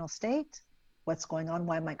internal state. What's going on?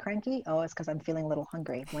 Why am I cranky? Oh, it's because I'm feeling a little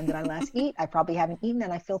hungry. When did I last eat? I probably haven't eaten,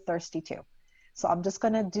 and I feel thirsty too. So I'm just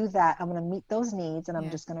going to do that. I'm going to meet those needs, and I'm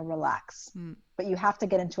just going to relax. But you have to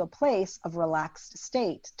get into a place of relaxed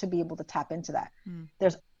state to be able to tap into that.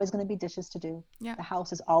 There's always going to be dishes to do. Yeah. The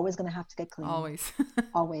house is always going to have to get clean. Always.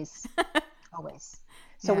 Always.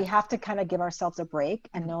 So we have to kind of give ourselves a break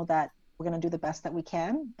and know that we're going to do the best that we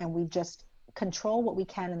can, and we just control what we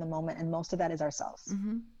can in the moment, and most of that is ourselves.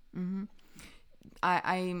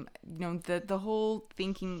 I'm the whole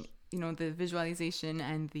thinking, the visualization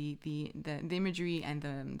and the imagery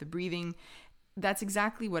and the breathing, that's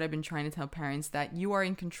exactly what I've been trying to tell parents, that you are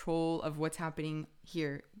in control of what's happening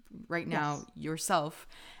here right now yourself.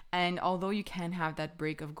 And although you can have that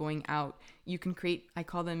break of going out, you can create, I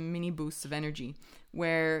call them mini boosts of energy,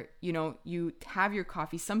 where, you have your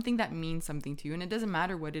coffee, something that means something to you. And it doesn't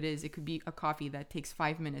matter what it is. It could be a coffee that takes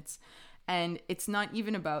 5 minutes. And it's not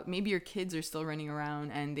even about, maybe your kids are still running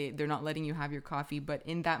around and they're not letting you have your coffee. But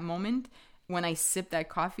in that moment, when I sip that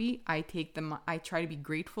coffee, I try to be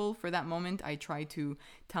grateful for that moment. I try to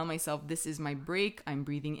tell myself, this is my break. I'm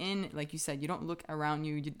breathing in. Like you said, you don't look around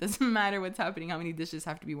you. It doesn't matter what's happening, how many dishes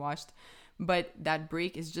have to be washed. But that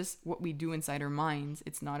break is just what we do inside our minds.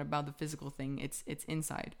 It's not about the physical thing. It's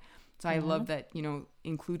inside. So I love that,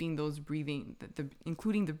 including those breathing,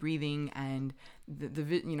 including the breathing and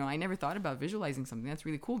I never thought about visualizing something. That's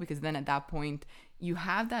really cool, because then at that point you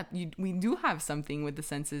have that, we do have something with the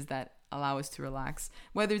senses that allow us to relax,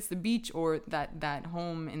 whether it's the beach or that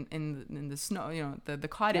home in the snow, the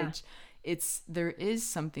cottage. There is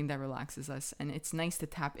something that relaxes us, and it's nice to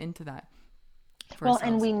tap into that.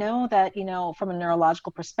 And we know that, from a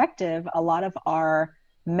neurological perspective, a lot of our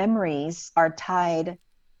memories are tied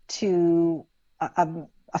to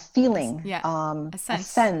a feeling, a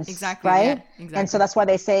sense, exactly, right? Yeah, exactly. And so that's why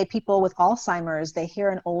they say people with Alzheimer's, they hear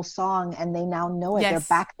an old song and they now know it. They're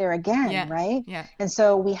back there again, right? Yeah. And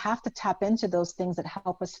so we have to tap into those things that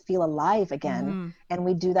help us feel alive again. And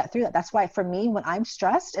we do that through that. That's why for me, when I'm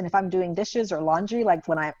stressed and if I'm doing dishes or laundry, like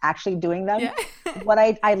when I'm actually doing them, what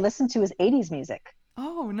I listen to is 80s music.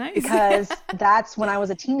 Oh, nice. Because that's when I was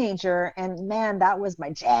a teenager, and man, that was my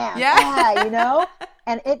jam. Yeah.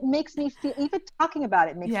 And it makes me feel, even talking about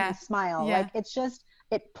it makes me smile. Like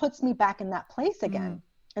it puts me back in that place again.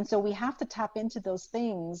 And so we have to tap into those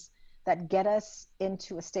things that get us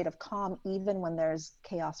into a state of calm, even when there's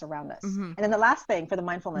chaos around us. And then the last thing for the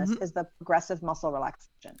mindfulness is the progressive muscle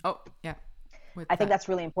relaxation. Oh, yeah. I think that's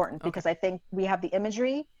really important because I think we have the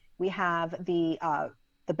imagery, we have the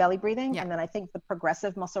belly breathing, and then I think the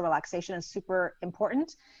progressive muscle relaxation is super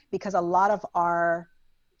important because a lot of our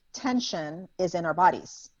tension is in our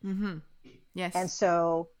bodies. Yes. And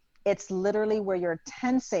so it's literally where you're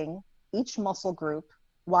tensing each muscle group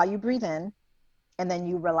while you breathe in, and then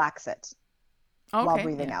you relax it while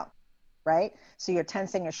breathing out, right? So you're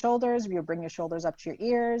tensing your shoulders, you bring your shoulders up to your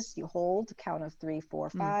ears, you hold, count of 3,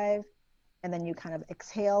 4, 5, and then you kind of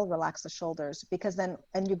exhale, relax the shoulders, because then,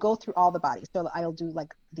 and you go through all the body. So I'll do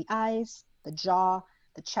like the eyes, the jaw,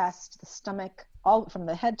 the chest, the stomach, all from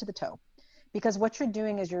the head to the toe. Because what you're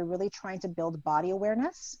doing is you're really trying to build body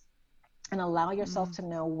awareness and allow yourself to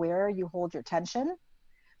know where you hold your tension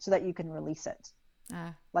so that you can release it.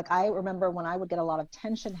 Like I remember when I would get a lot of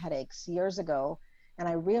tension headaches years ago, and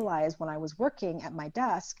I realized when I was working at my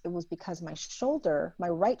desk, it was because my shoulder, my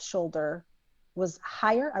right shoulder was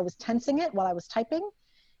higher. I was tensing it while I was typing,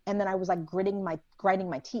 and then I was like grinding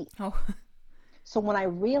my teeth. So when I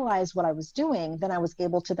realized what I was doing, then I was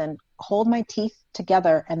able to then hold my teeth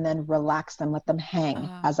together and then relax them, let them hang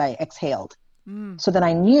as I exhaled. So then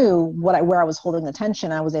I knew where I was holding the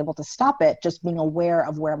tension. I was able to stop it, just being aware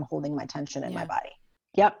of where I'm holding my tension in my body.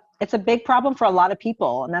 Yep. It's a big problem for a lot of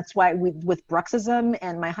people. And that's why with bruxism,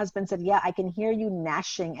 and my husband said, yeah, I can hear you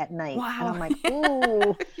gnashing at night. Wow. And I'm like,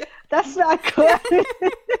 ooh, that's not good.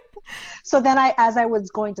 So then as I was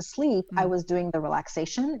going to sleep, I was doing the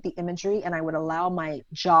relaxation, the imagery, and I would allow my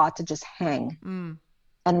jaw to just hang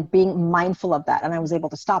and being mindful of that. And I was able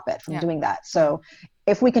to stop it from doing that. So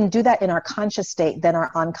if we can do that in our conscious state, then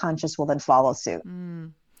our unconscious will then follow suit.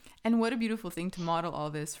 And what a beautiful thing to model all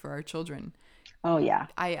this for our children. Oh, yeah.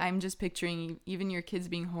 I'm just picturing even your kids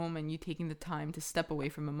being home and you taking the time to step away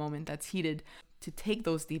from a moment that's heated, to take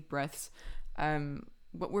those deep breaths.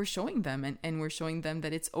 What we're showing them, and we're showing them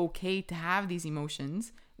that it's okay to have these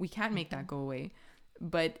emotions. We can't make that go away.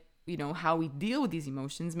 But, you know, how we deal with these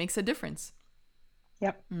emotions makes a difference.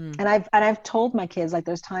 Yep. And I've told my kids, like,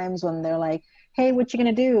 there's times when they're like, hey, what you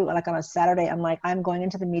gonna do? Like on a Saturday, I'm like, I'm going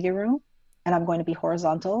into the media room and I'm going to be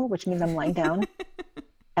horizontal, which means I'm lying down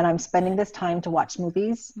and I'm spending this time to watch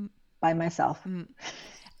movies by myself.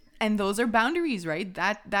 And those are boundaries, right?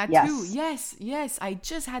 That Yes. too. Yes. I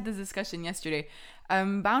just had this discussion yesterday.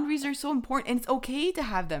 Boundaries are so important, and it's okay to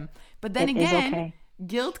have them. But then again,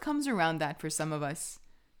 guilt comes around that for some of us.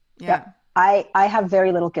 Yeah. I have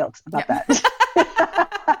very little guilt about that.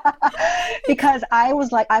 Because I'm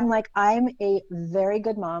a very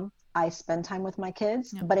good mom. I spend time with my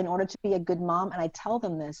kids, but in order to be a good mom, and I tell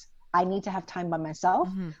them this, I need to have time by myself.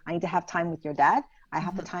 I need to have time with your dad. I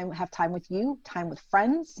have to have time with you, time with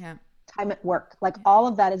friends, time at work. Like all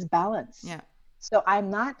of that is balance. Yeah. So I'm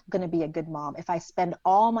not going to be a good mom if I spend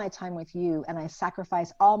all my time with you and I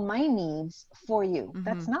sacrifice all my needs for you.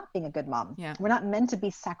 That's not being a good mom. Yeah. We're not meant to be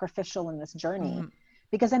sacrificial in this journey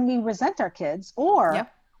because then we resent our kids, or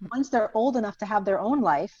once they're old enough to have their own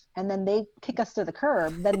life and then they kick us to the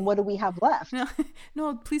curb, then what do we have left?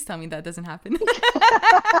 No, please tell me that doesn't happen.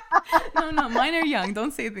 No, mine are young.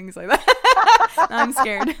 Don't say things like that. No, I'm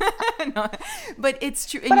scared. No, but it's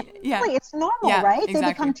true. But it's normal, right? Exactly. They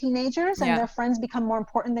become teenagers and their friends become more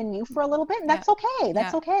important than you for a little bit. And that's okay.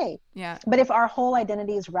 That's okay. Yeah. But if our whole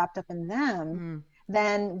identity is wrapped up in them,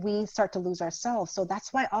 then we start to lose ourselves. So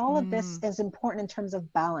that's why all of this is important in terms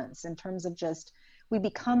of balance, in terms of just, we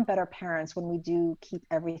become better parents when we do keep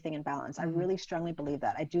everything in balance. I really strongly believe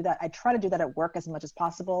that. I do that. I try to do that at work as much as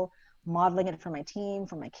possible, modeling it for my team,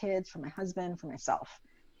 for my kids, for my husband, for myself.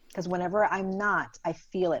 Because whenever I'm not, I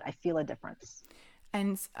feel it. I feel a difference.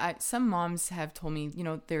 And some moms have told me, you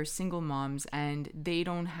know, they're single moms and they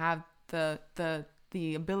don't have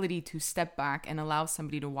the ability to step back and allow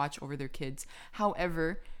somebody to watch over their kids.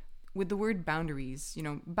 However, with the word boundaries, you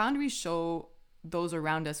know, boundaries show those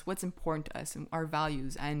around us what's important to us and our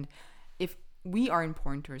values. And if we are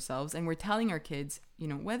important to ourselves and we're telling our kids, you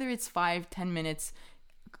know, whether it's 5-10 minutes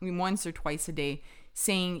once or twice a day,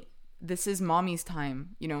 saying this is mommy's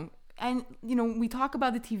time, you know. And you know, we talk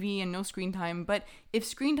about the TV and no screen time, but if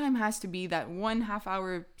screen time has to be that 1.5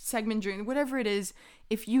 hour segment during whatever it is,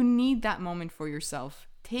 if you need that moment for yourself,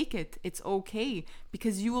 take it. It's okay,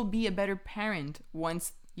 because you will be a better parent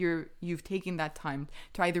once you've taken that time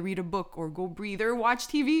to either read a book or go breathe or watch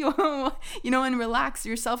TV, and relax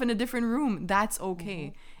yourself in a different room. That's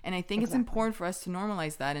okay. And I think it's important for us to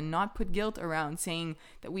normalize that and not put guilt around saying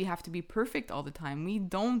that we have to be perfect all the time. We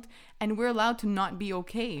don't, and we're allowed to not be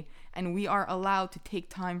okay, and we are allowed to take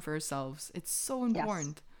time for ourselves. It's so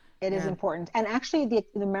important. Yes, it is important. And actually the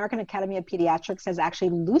American Academy of Pediatrics has actually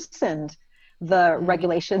loosened the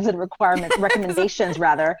regulations and recommendations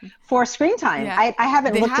rather, for screen time. Yeah. I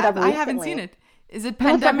haven't looked it up recently. I haven't seen it. Is it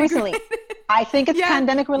pandemic related? I think it's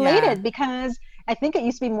pandemic related because I think it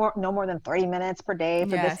used to be no more than 30 minutes per day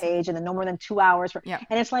for this age, and then no more than 2 hours. And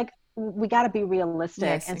it's like, we got to be realistic.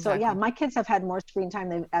 Yes, and so, my kids have had more screen time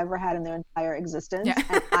than they've ever had in their entire existence.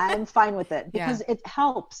 And I'm fine with it because it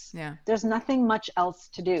helps. There's nothing much else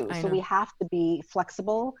to do. So we have to be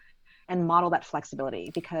flexible and model that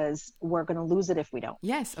flexibility, because we're going to lose it if we don't.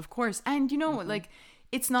 Yes, of course. And like,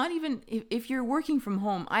 it's not even if you're working from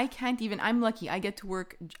home. I'm lucky. I get to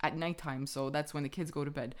work at nighttime, so that's when the kids go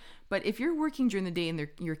to bed. But if you're working during the day and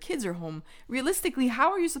your kids are home, realistically,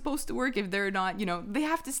 how are you supposed to work if they're not, they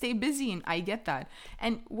have to stay busy, and I get that.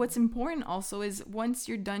 And what's important also is once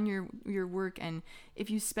you're done your work, and if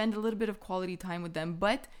you spend a little bit of quality time with them,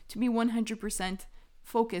 but to be 100%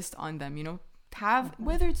 focused on them, have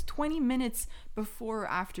whether it's 20 minutes before or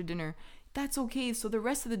after dinner, that's okay. So the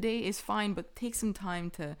rest of the day is fine, but take some time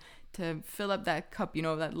to fill up that cup,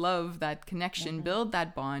 that love, that connection, build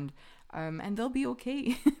that bond, and they'll be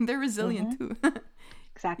okay. They're resilient too.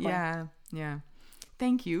 Exactly. Yeah.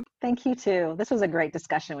 Thank you. Thank you too. This was a great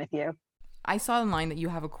discussion with you. I saw online that you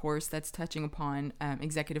have a course that's touching upon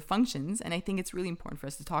executive functions, and I think it's really important for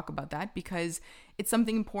us to talk about that because it's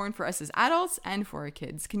something important for us as adults and for our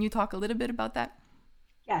kids. Can you talk a little bit about that?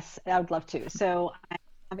 Yes, I would love to. So I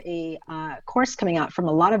have a course coming out from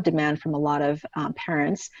a lot of demand from a lot of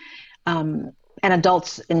parents and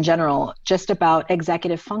adults in general, just about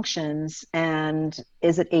executive functions. And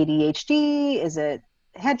is it ADHD? Is it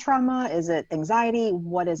head trauma? Is it anxiety?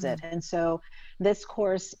 What is it? And so this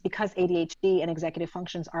course, because ADHD and executive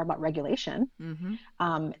functions are about regulation,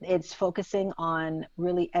 it's focusing on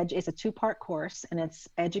really it's a 2-part course, and it's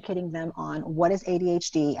educating them on what is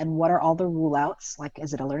ADHD and what are all the rule outs. Like,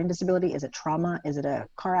 is it a learning disability? Is it trauma? Is it a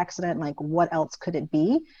car accident? Like, what else could it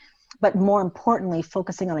be? But more importantly,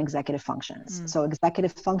 focusing on executive functions. So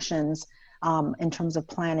executive functions in terms of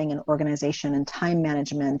planning and organization and time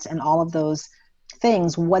management and all of those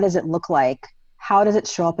things. What does it look like? How does it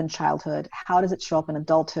show up in childhood? How does it show up in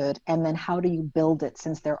adulthood? And then how do you build it,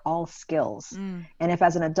 since they're all skills? And if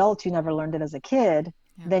as an adult you never learned it as a kid,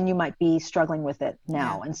 then you might be struggling with it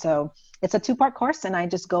now. And so it's a 2-part course, and I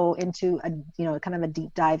just go into kind of a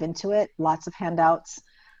deep dive into it, lots of handouts,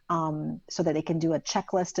 so that they can do a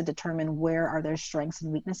checklist to determine where are their strengths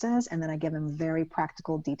and weaknesses. And then I give them very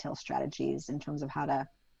practical, detailed strategies in terms of how to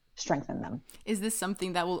strengthen them. Is this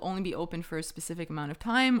something that will only be open for a specific amount of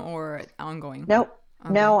time or ongoing? Nope.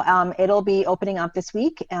 Okay. No, it'll be opening up this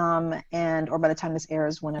week, or by the time this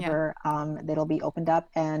airs, whenever it'll be opened up.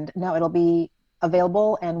 And no, it'll be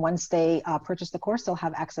available. And once they purchase the course, they'll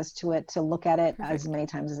have access to it to look at it as many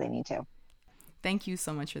times as they need to. Thank you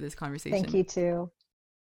so much for this conversation. Thank you too.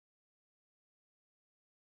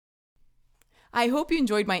 I hope you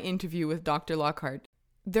enjoyed my interview with Dr. Lockhart.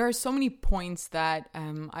 There are so many points that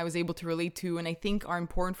I was able to relate to, and I think are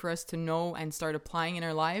important for us to know and start applying in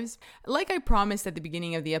our lives. Like I promised at the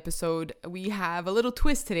beginning of the episode, we have a little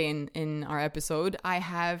twist today in our episode. I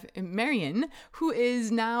have Marian, who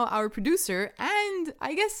is now our producer and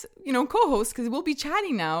I guess, co-host, because we'll be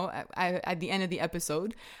chatting now at the end of the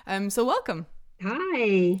episode. So welcome.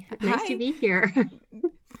 Hi. Nice to be here.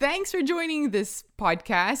 Thanks for joining this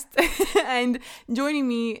podcast and joining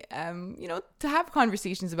me, to have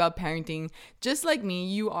conversations about parenting. Just like me,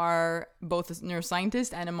 you are both a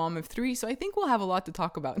neuroscientist and a mom of 3, so I think we'll have a lot to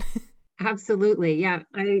talk about. Absolutely. Yeah,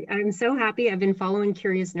 I'm so happy. I've been following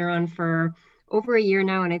Curious Neuron for over a year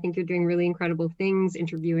now, and I think you're doing really incredible things,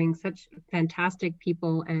 interviewing such fantastic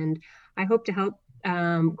people, and I hope to help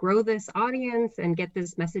grow this audience and get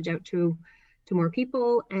this message out to more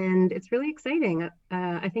people, and it's really exciting.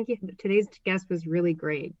 I think today's guest was really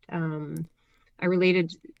great. I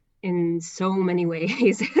related in so many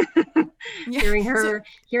ways. Hearing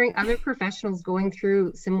other professionals going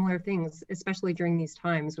through similar things, especially during these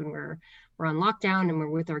times when we're on lockdown and we're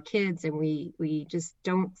with our kids, and we just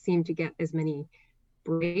don't seem to get as many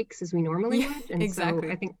breaks as we normally would. And exactly.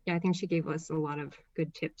 So I think she gave us a lot of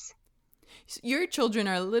good tips. Your children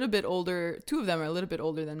are a little bit older. 2 of them are a little bit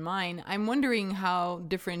older than mine. I'm wondering how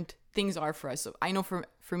different things are for us. So I know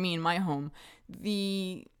for me in my home,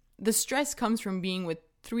 the stress comes from being with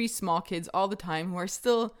three small kids all the time who are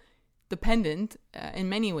still dependent in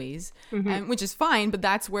many ways, which is fine, but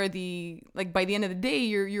that's where by the end of the day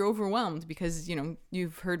you're overwhelmed because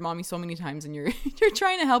you've heard mommy so many times and you're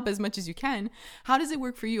trying to help as much as you can. How does it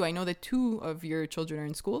work for you? I know that 2 of your children are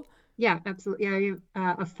in school. Yeah, absolutely. Yeah, I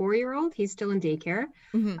have a 4-year-old. He's still in daycare.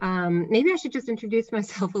 Maybe I should just introduce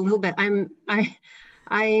myself a little bit. I'm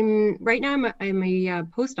right now I'm a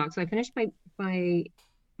postdoc, so I finished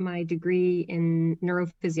my degree in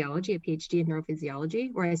neurophysiology, a PhD in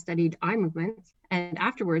neurophysiology, where I studied eye movements. And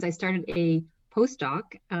afterwards, I started a postdoc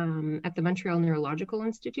at the Montreal Neurological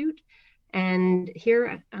Institute. And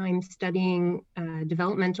here I'm studying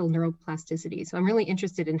developmental neuroplasticity. So I'm really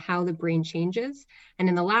interested in how the brain changes. And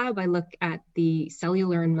in the lab, I look at the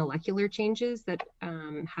cellular and molecular changes that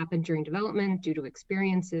happen during development due to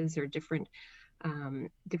experiences or different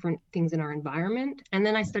things in our environment. And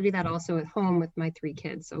then I study that also at home with my 3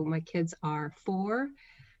 kids. So my kids are 4,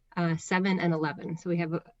 7, and 11. So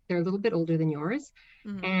they're a little bit older than yours.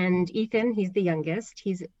 And Ethan, he's the youngest.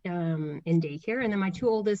 He's in daycare. And then my 2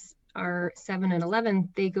 oldest are 7 and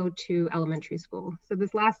 11. They go to elementary school. So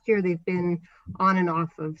this last year, they've been on and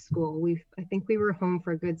off of school. I think we were home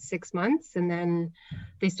for a good 6 months. And then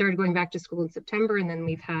they started going back to school in September. And then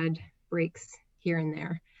we've had breaks here and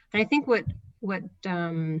there. And I think what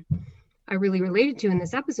I really related to in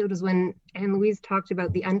this episode is when Ann-Louise talked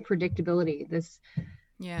about the unpredictability, this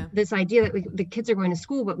idea that the kids are going to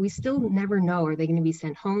school, but we still never know, are they going to be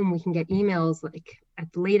sent home? We can get emails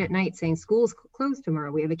late at night saying school's closed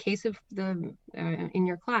tomorrow. We have a case of in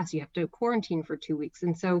your class, you have to quarantine for 2 weeks.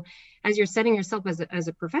 And so as you're setting yourself as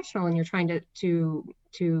a professional and you're trying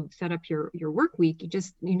to set up your work week,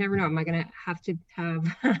 you never know. Am I going to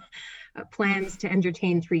have plans to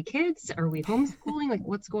entertain 3 kids? Are we homeschooling?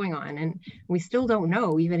 What's going on? And we still don't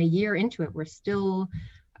know. Even a year into it, we're still,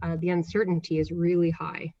 the uncertainty is really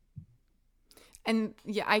high. And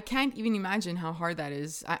yeah, I can't even imagine how hard that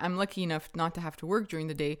is. I'm lucky enough not to have to work during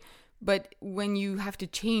the day. But when you have to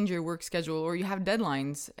change your work schedule or you have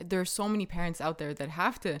deadlines, there are so many parents out there that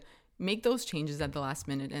have to make those changes at the last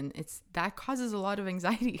minute. And that causes a lot of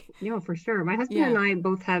anxiety. Yeah, for sure. My husband and I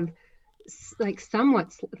both have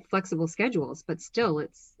somewhat flexible schedules, but still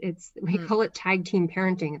we call it tag team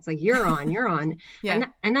parenting. It's like you're on yeah.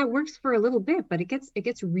 and that works for a little bit, but it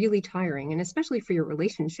gets really tiring, and especially for your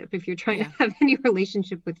relationship. If you're trying to have any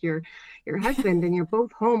relationship with your husband and you're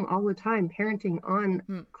both home all the time, parenting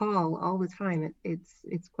on call all the time,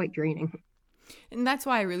 it's quite draining. And that's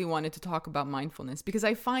why I really wanted to talk about mindfulness, because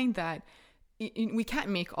I find that we can't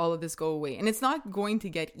make all of this go away, and it's not going to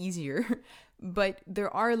get easier, but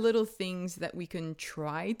there are little things that we can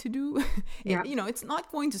try to do. Yeah. It's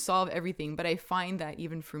not going to solve everything, but I find that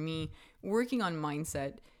even for me, working on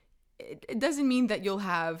mindset, it doesn't mean that you'll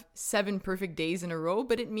have 7 perfect days in a row,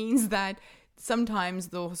 but it means that sometimes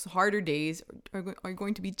those harder days are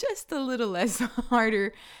going to be just a little less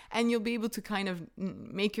harder, and you'll be able to kind of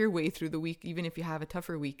make your way through the week, even if you have a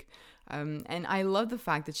tougher week. And I love the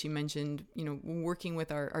fact that she mentioned, working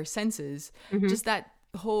with our senses, just that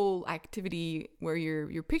whole activity where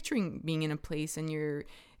you're picturing being in a place, and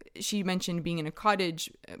she mentioned being in a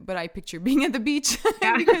cottage, but I picture being at the beach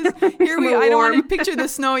because I don't want to picture the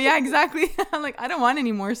snow. Yeah, exactly. I'm like, I don't want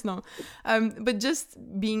any more snow. But just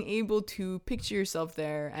being able to picture yourself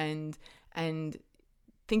there and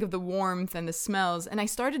think of the warmth and the smells. And I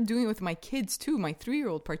started doing it with my kids too, my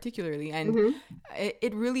 3-year-old particularly. And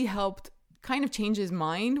it really helped kind of change his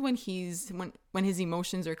mind when his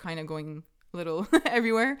emotions are kind of going a little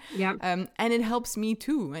everywhere. Yeah. And it helps me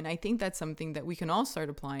too. And I think that's something that we can all start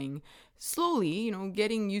applying slowly,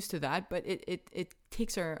 getting used to that. But it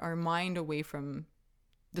takes our mind away from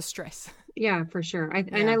the stress. Yeah, for sure.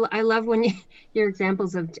 And I love when your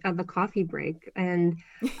examples of the coffee break. And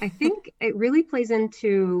I think it really plays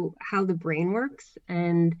into how the brain works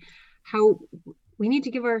and how we need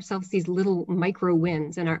to give ourselves these little micro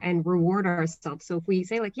wins and reward ourselves. So if we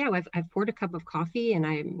say I've poured a cup of coffee and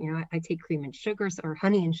I take cream and sugar or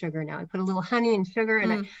honey and sugar now. I put a little honey and sugar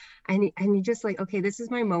and you just okay, this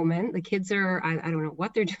is my moment. The kids are, I don't know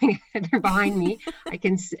what they're doing. They're behind me. I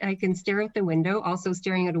can stare out the window. Also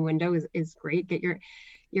staring out a window is great. Get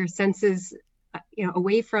your senses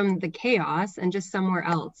away from the chaos and just somewhere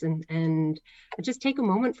else, and just take a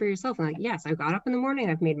moment for yourself and yes, I got up in the morning,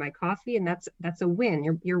 I've made my coffee, and that's a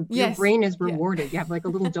win. Your brain is rewarded. You have a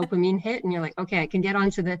little dopamine hit, and you're like, okay, I can get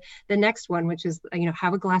on to the next one, which is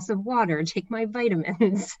have a glass of water, take my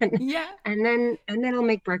vitamins, and then I'll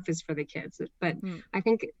make breakfast for the kids. But I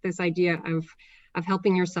think this idea of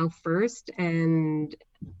helping yourself first and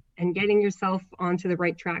getting yourself onto the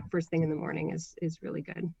right track first thing in the morning is really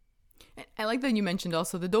good. I like that you mentioned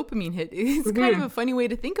also the dopamine hit. It's kind of a funny way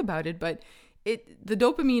to think about it, but the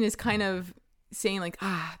dopamine is kind of saying like,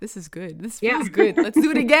 this is good. This feels good. Let's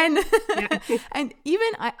do it again. And even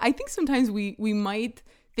I think sometimes we might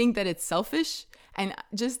think that it's selfish, and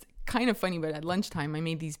just kind of funny, but at lunchtime I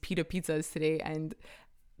made these pita pizzas today, and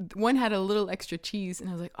one had a little extra cheese, and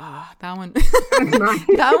I was like, that one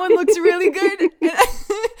that one looks really good.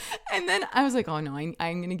 And then I was like, oh no,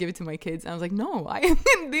 I'm gonna give it to my kids. And I was like, no,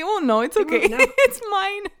 they won't know. It's okay. It's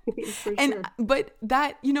mine. And sure. But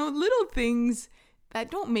that, little things that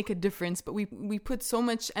don't make a difference, but we put so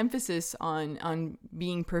much emphasis on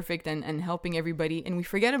being perfect and helping everybody, and we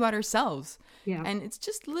forget about ourselves. Yeah. And it's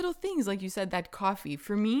just little things, like you said, that coffee.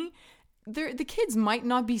 For me, the kids might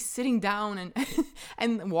not be sitting down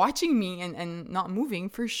and watching me and not moving.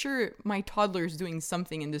 For sure, my toddler is doing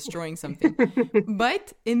something and destroying something.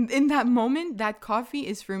 But in that moment, that coffee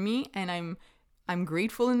is for me, and I'm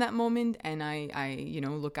grateful in that moment, and I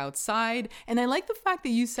look outside, and I like the fact that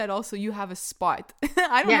you said also you have a spot.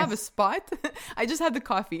 I don't have a spot. I just have the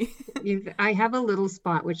coffee. I have a little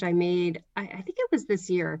spot which I made. I think it was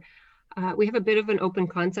this year. We have a bit of an open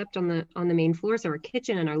concept on the main floor, so our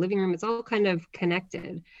kitchen and our living room, it's all kind of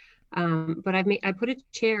connected. But I put a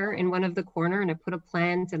chair in one of the corner, and I put a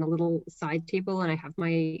plant and a little side table, and I have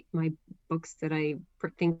my books that I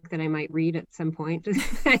think that I might read at some point.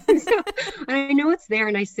 And I know it's there,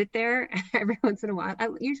 and I sit there every once in a while.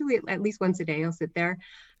 Usually at least once a day, I'll sit there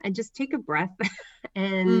and just take a breath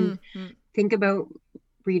and think about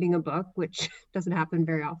reading a book, which doesn't happen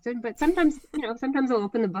very often, but sometimes I'll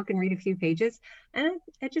open the book and read a few pages, and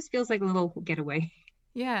it just feels like a little getaway.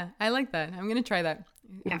 Yeah, I like that. I'm gonna try that.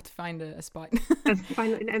 I have to find a spot.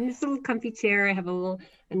 And this little comfy chair. I have a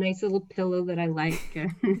nice little pillow that I like.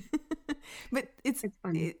 But it's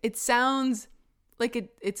fun. It sounds like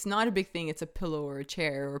it's not a big thing. It's a pillow or a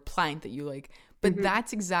chair or a plant that you like. But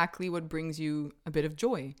that's exactly what brings you a bit of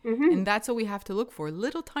joy. And that's what we have to look for.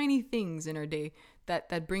 Little tiny things in our day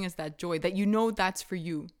that bring us that joy, that that's for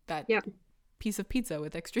you. That piece of pizza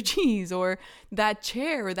with extra cheese, or that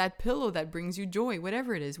chair or that pillow that brings you joy,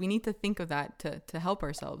 whatever it is. We need to think of that to help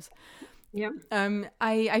ourselves.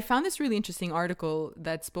 I found this really interesting article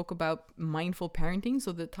that spoke about mindful parenting.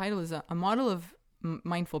 So the title is a model of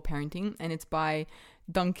mindful parenting, and it's by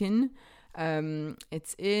Duncan.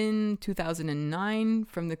 It's in 2009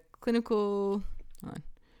 from the clinical.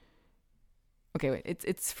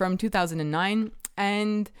 It's from 2009,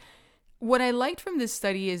 and what I liked from this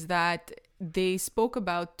study is that they spoke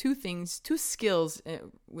about two skills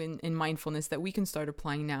in mindfulness that we can start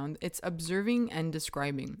applying now. It's observing and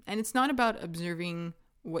describing, and it's not about observing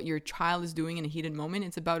what your child is doing in a heated moment.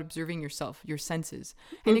 It's about observing yourself, your senses.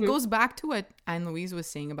 And it goes back to what Ann-Louise was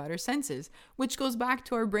saying about her senses, which goes back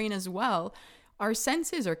to our brain as well. Our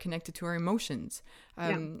senses are connected to our emotions,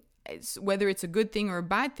 whether it's a good thing or a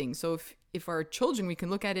bad thing. So if our children, we can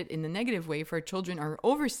look at it in the negative way. If our children are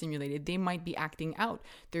overstimulated, they might be acting out.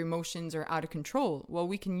 Their emotions are out of control. Well,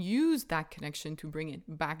 we can use that connection to bring it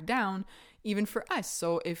back down, even for us.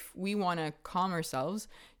 So if we want to calm ourselves,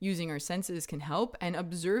 using our senses can help, and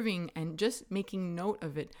observing and just making note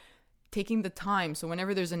of it, taking the time. So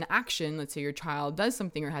whenever there's an action, let's say your child does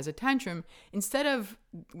something or has a tantrum, instead of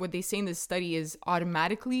what they say in this study is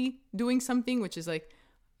automatically doing something, which is like,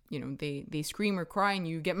 they scream or cry and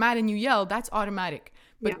you get mad and you yell, that's automatic.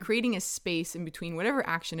 But creating a space in between whatever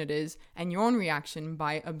action it is and your own reaction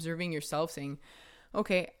by observing yourself, saying,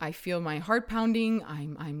 okay, I feel my heart pounding,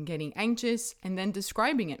 I'm getting anxious, and then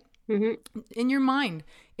describing it. In your mind,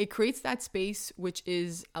 it creates that space, which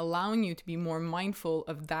is allowing you to be more mindful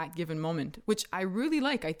of that given moment, which I really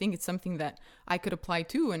like. I think it's something that I could apply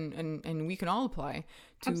to, and we can all apply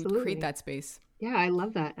to create that space. Yeah, I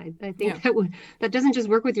love that. I think that doesn't just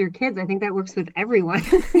work with your kids. I think that works with everyone.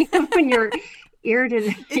 When you're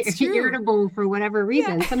irritable for whatever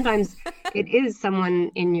reason, sometimes it is someone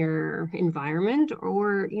in your environment,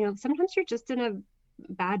 or sometimes you're just in a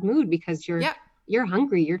bad mood because you're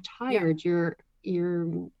hungry, you're tired, you're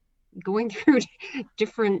going through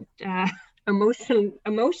different emotions.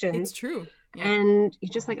 It's true. Yeah. And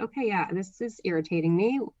you're just like, okay, this is irritating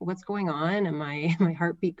me. What's going on? And my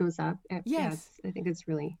heartbeat goes up. Yes. I think it's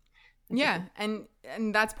really. And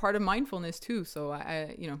that's part of mindfulness too. So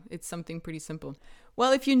it's something pretty simple.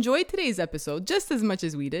 Well, if you enjoyed today's episode just as much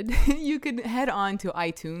as we did, you could head on to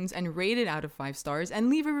iTunes and rate it out of 5 stars and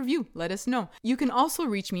leave a review. Let us know. You can also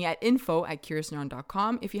reach me at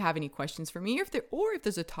info@curiousneuron.com if you have any questions for me, or if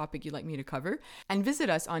there's a topic you'd like me to cover, and visit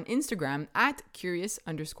us on Instagram at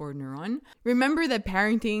 @curious_neuron. Remember that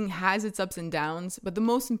parenting has its ups and downs, but the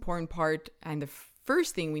most important part and the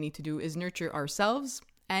first thing we need to do is nurture ourselves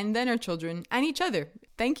and then our children and each other.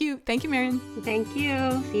 Thank you. Thank you, Marion. Thank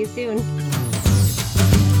you. See you soon.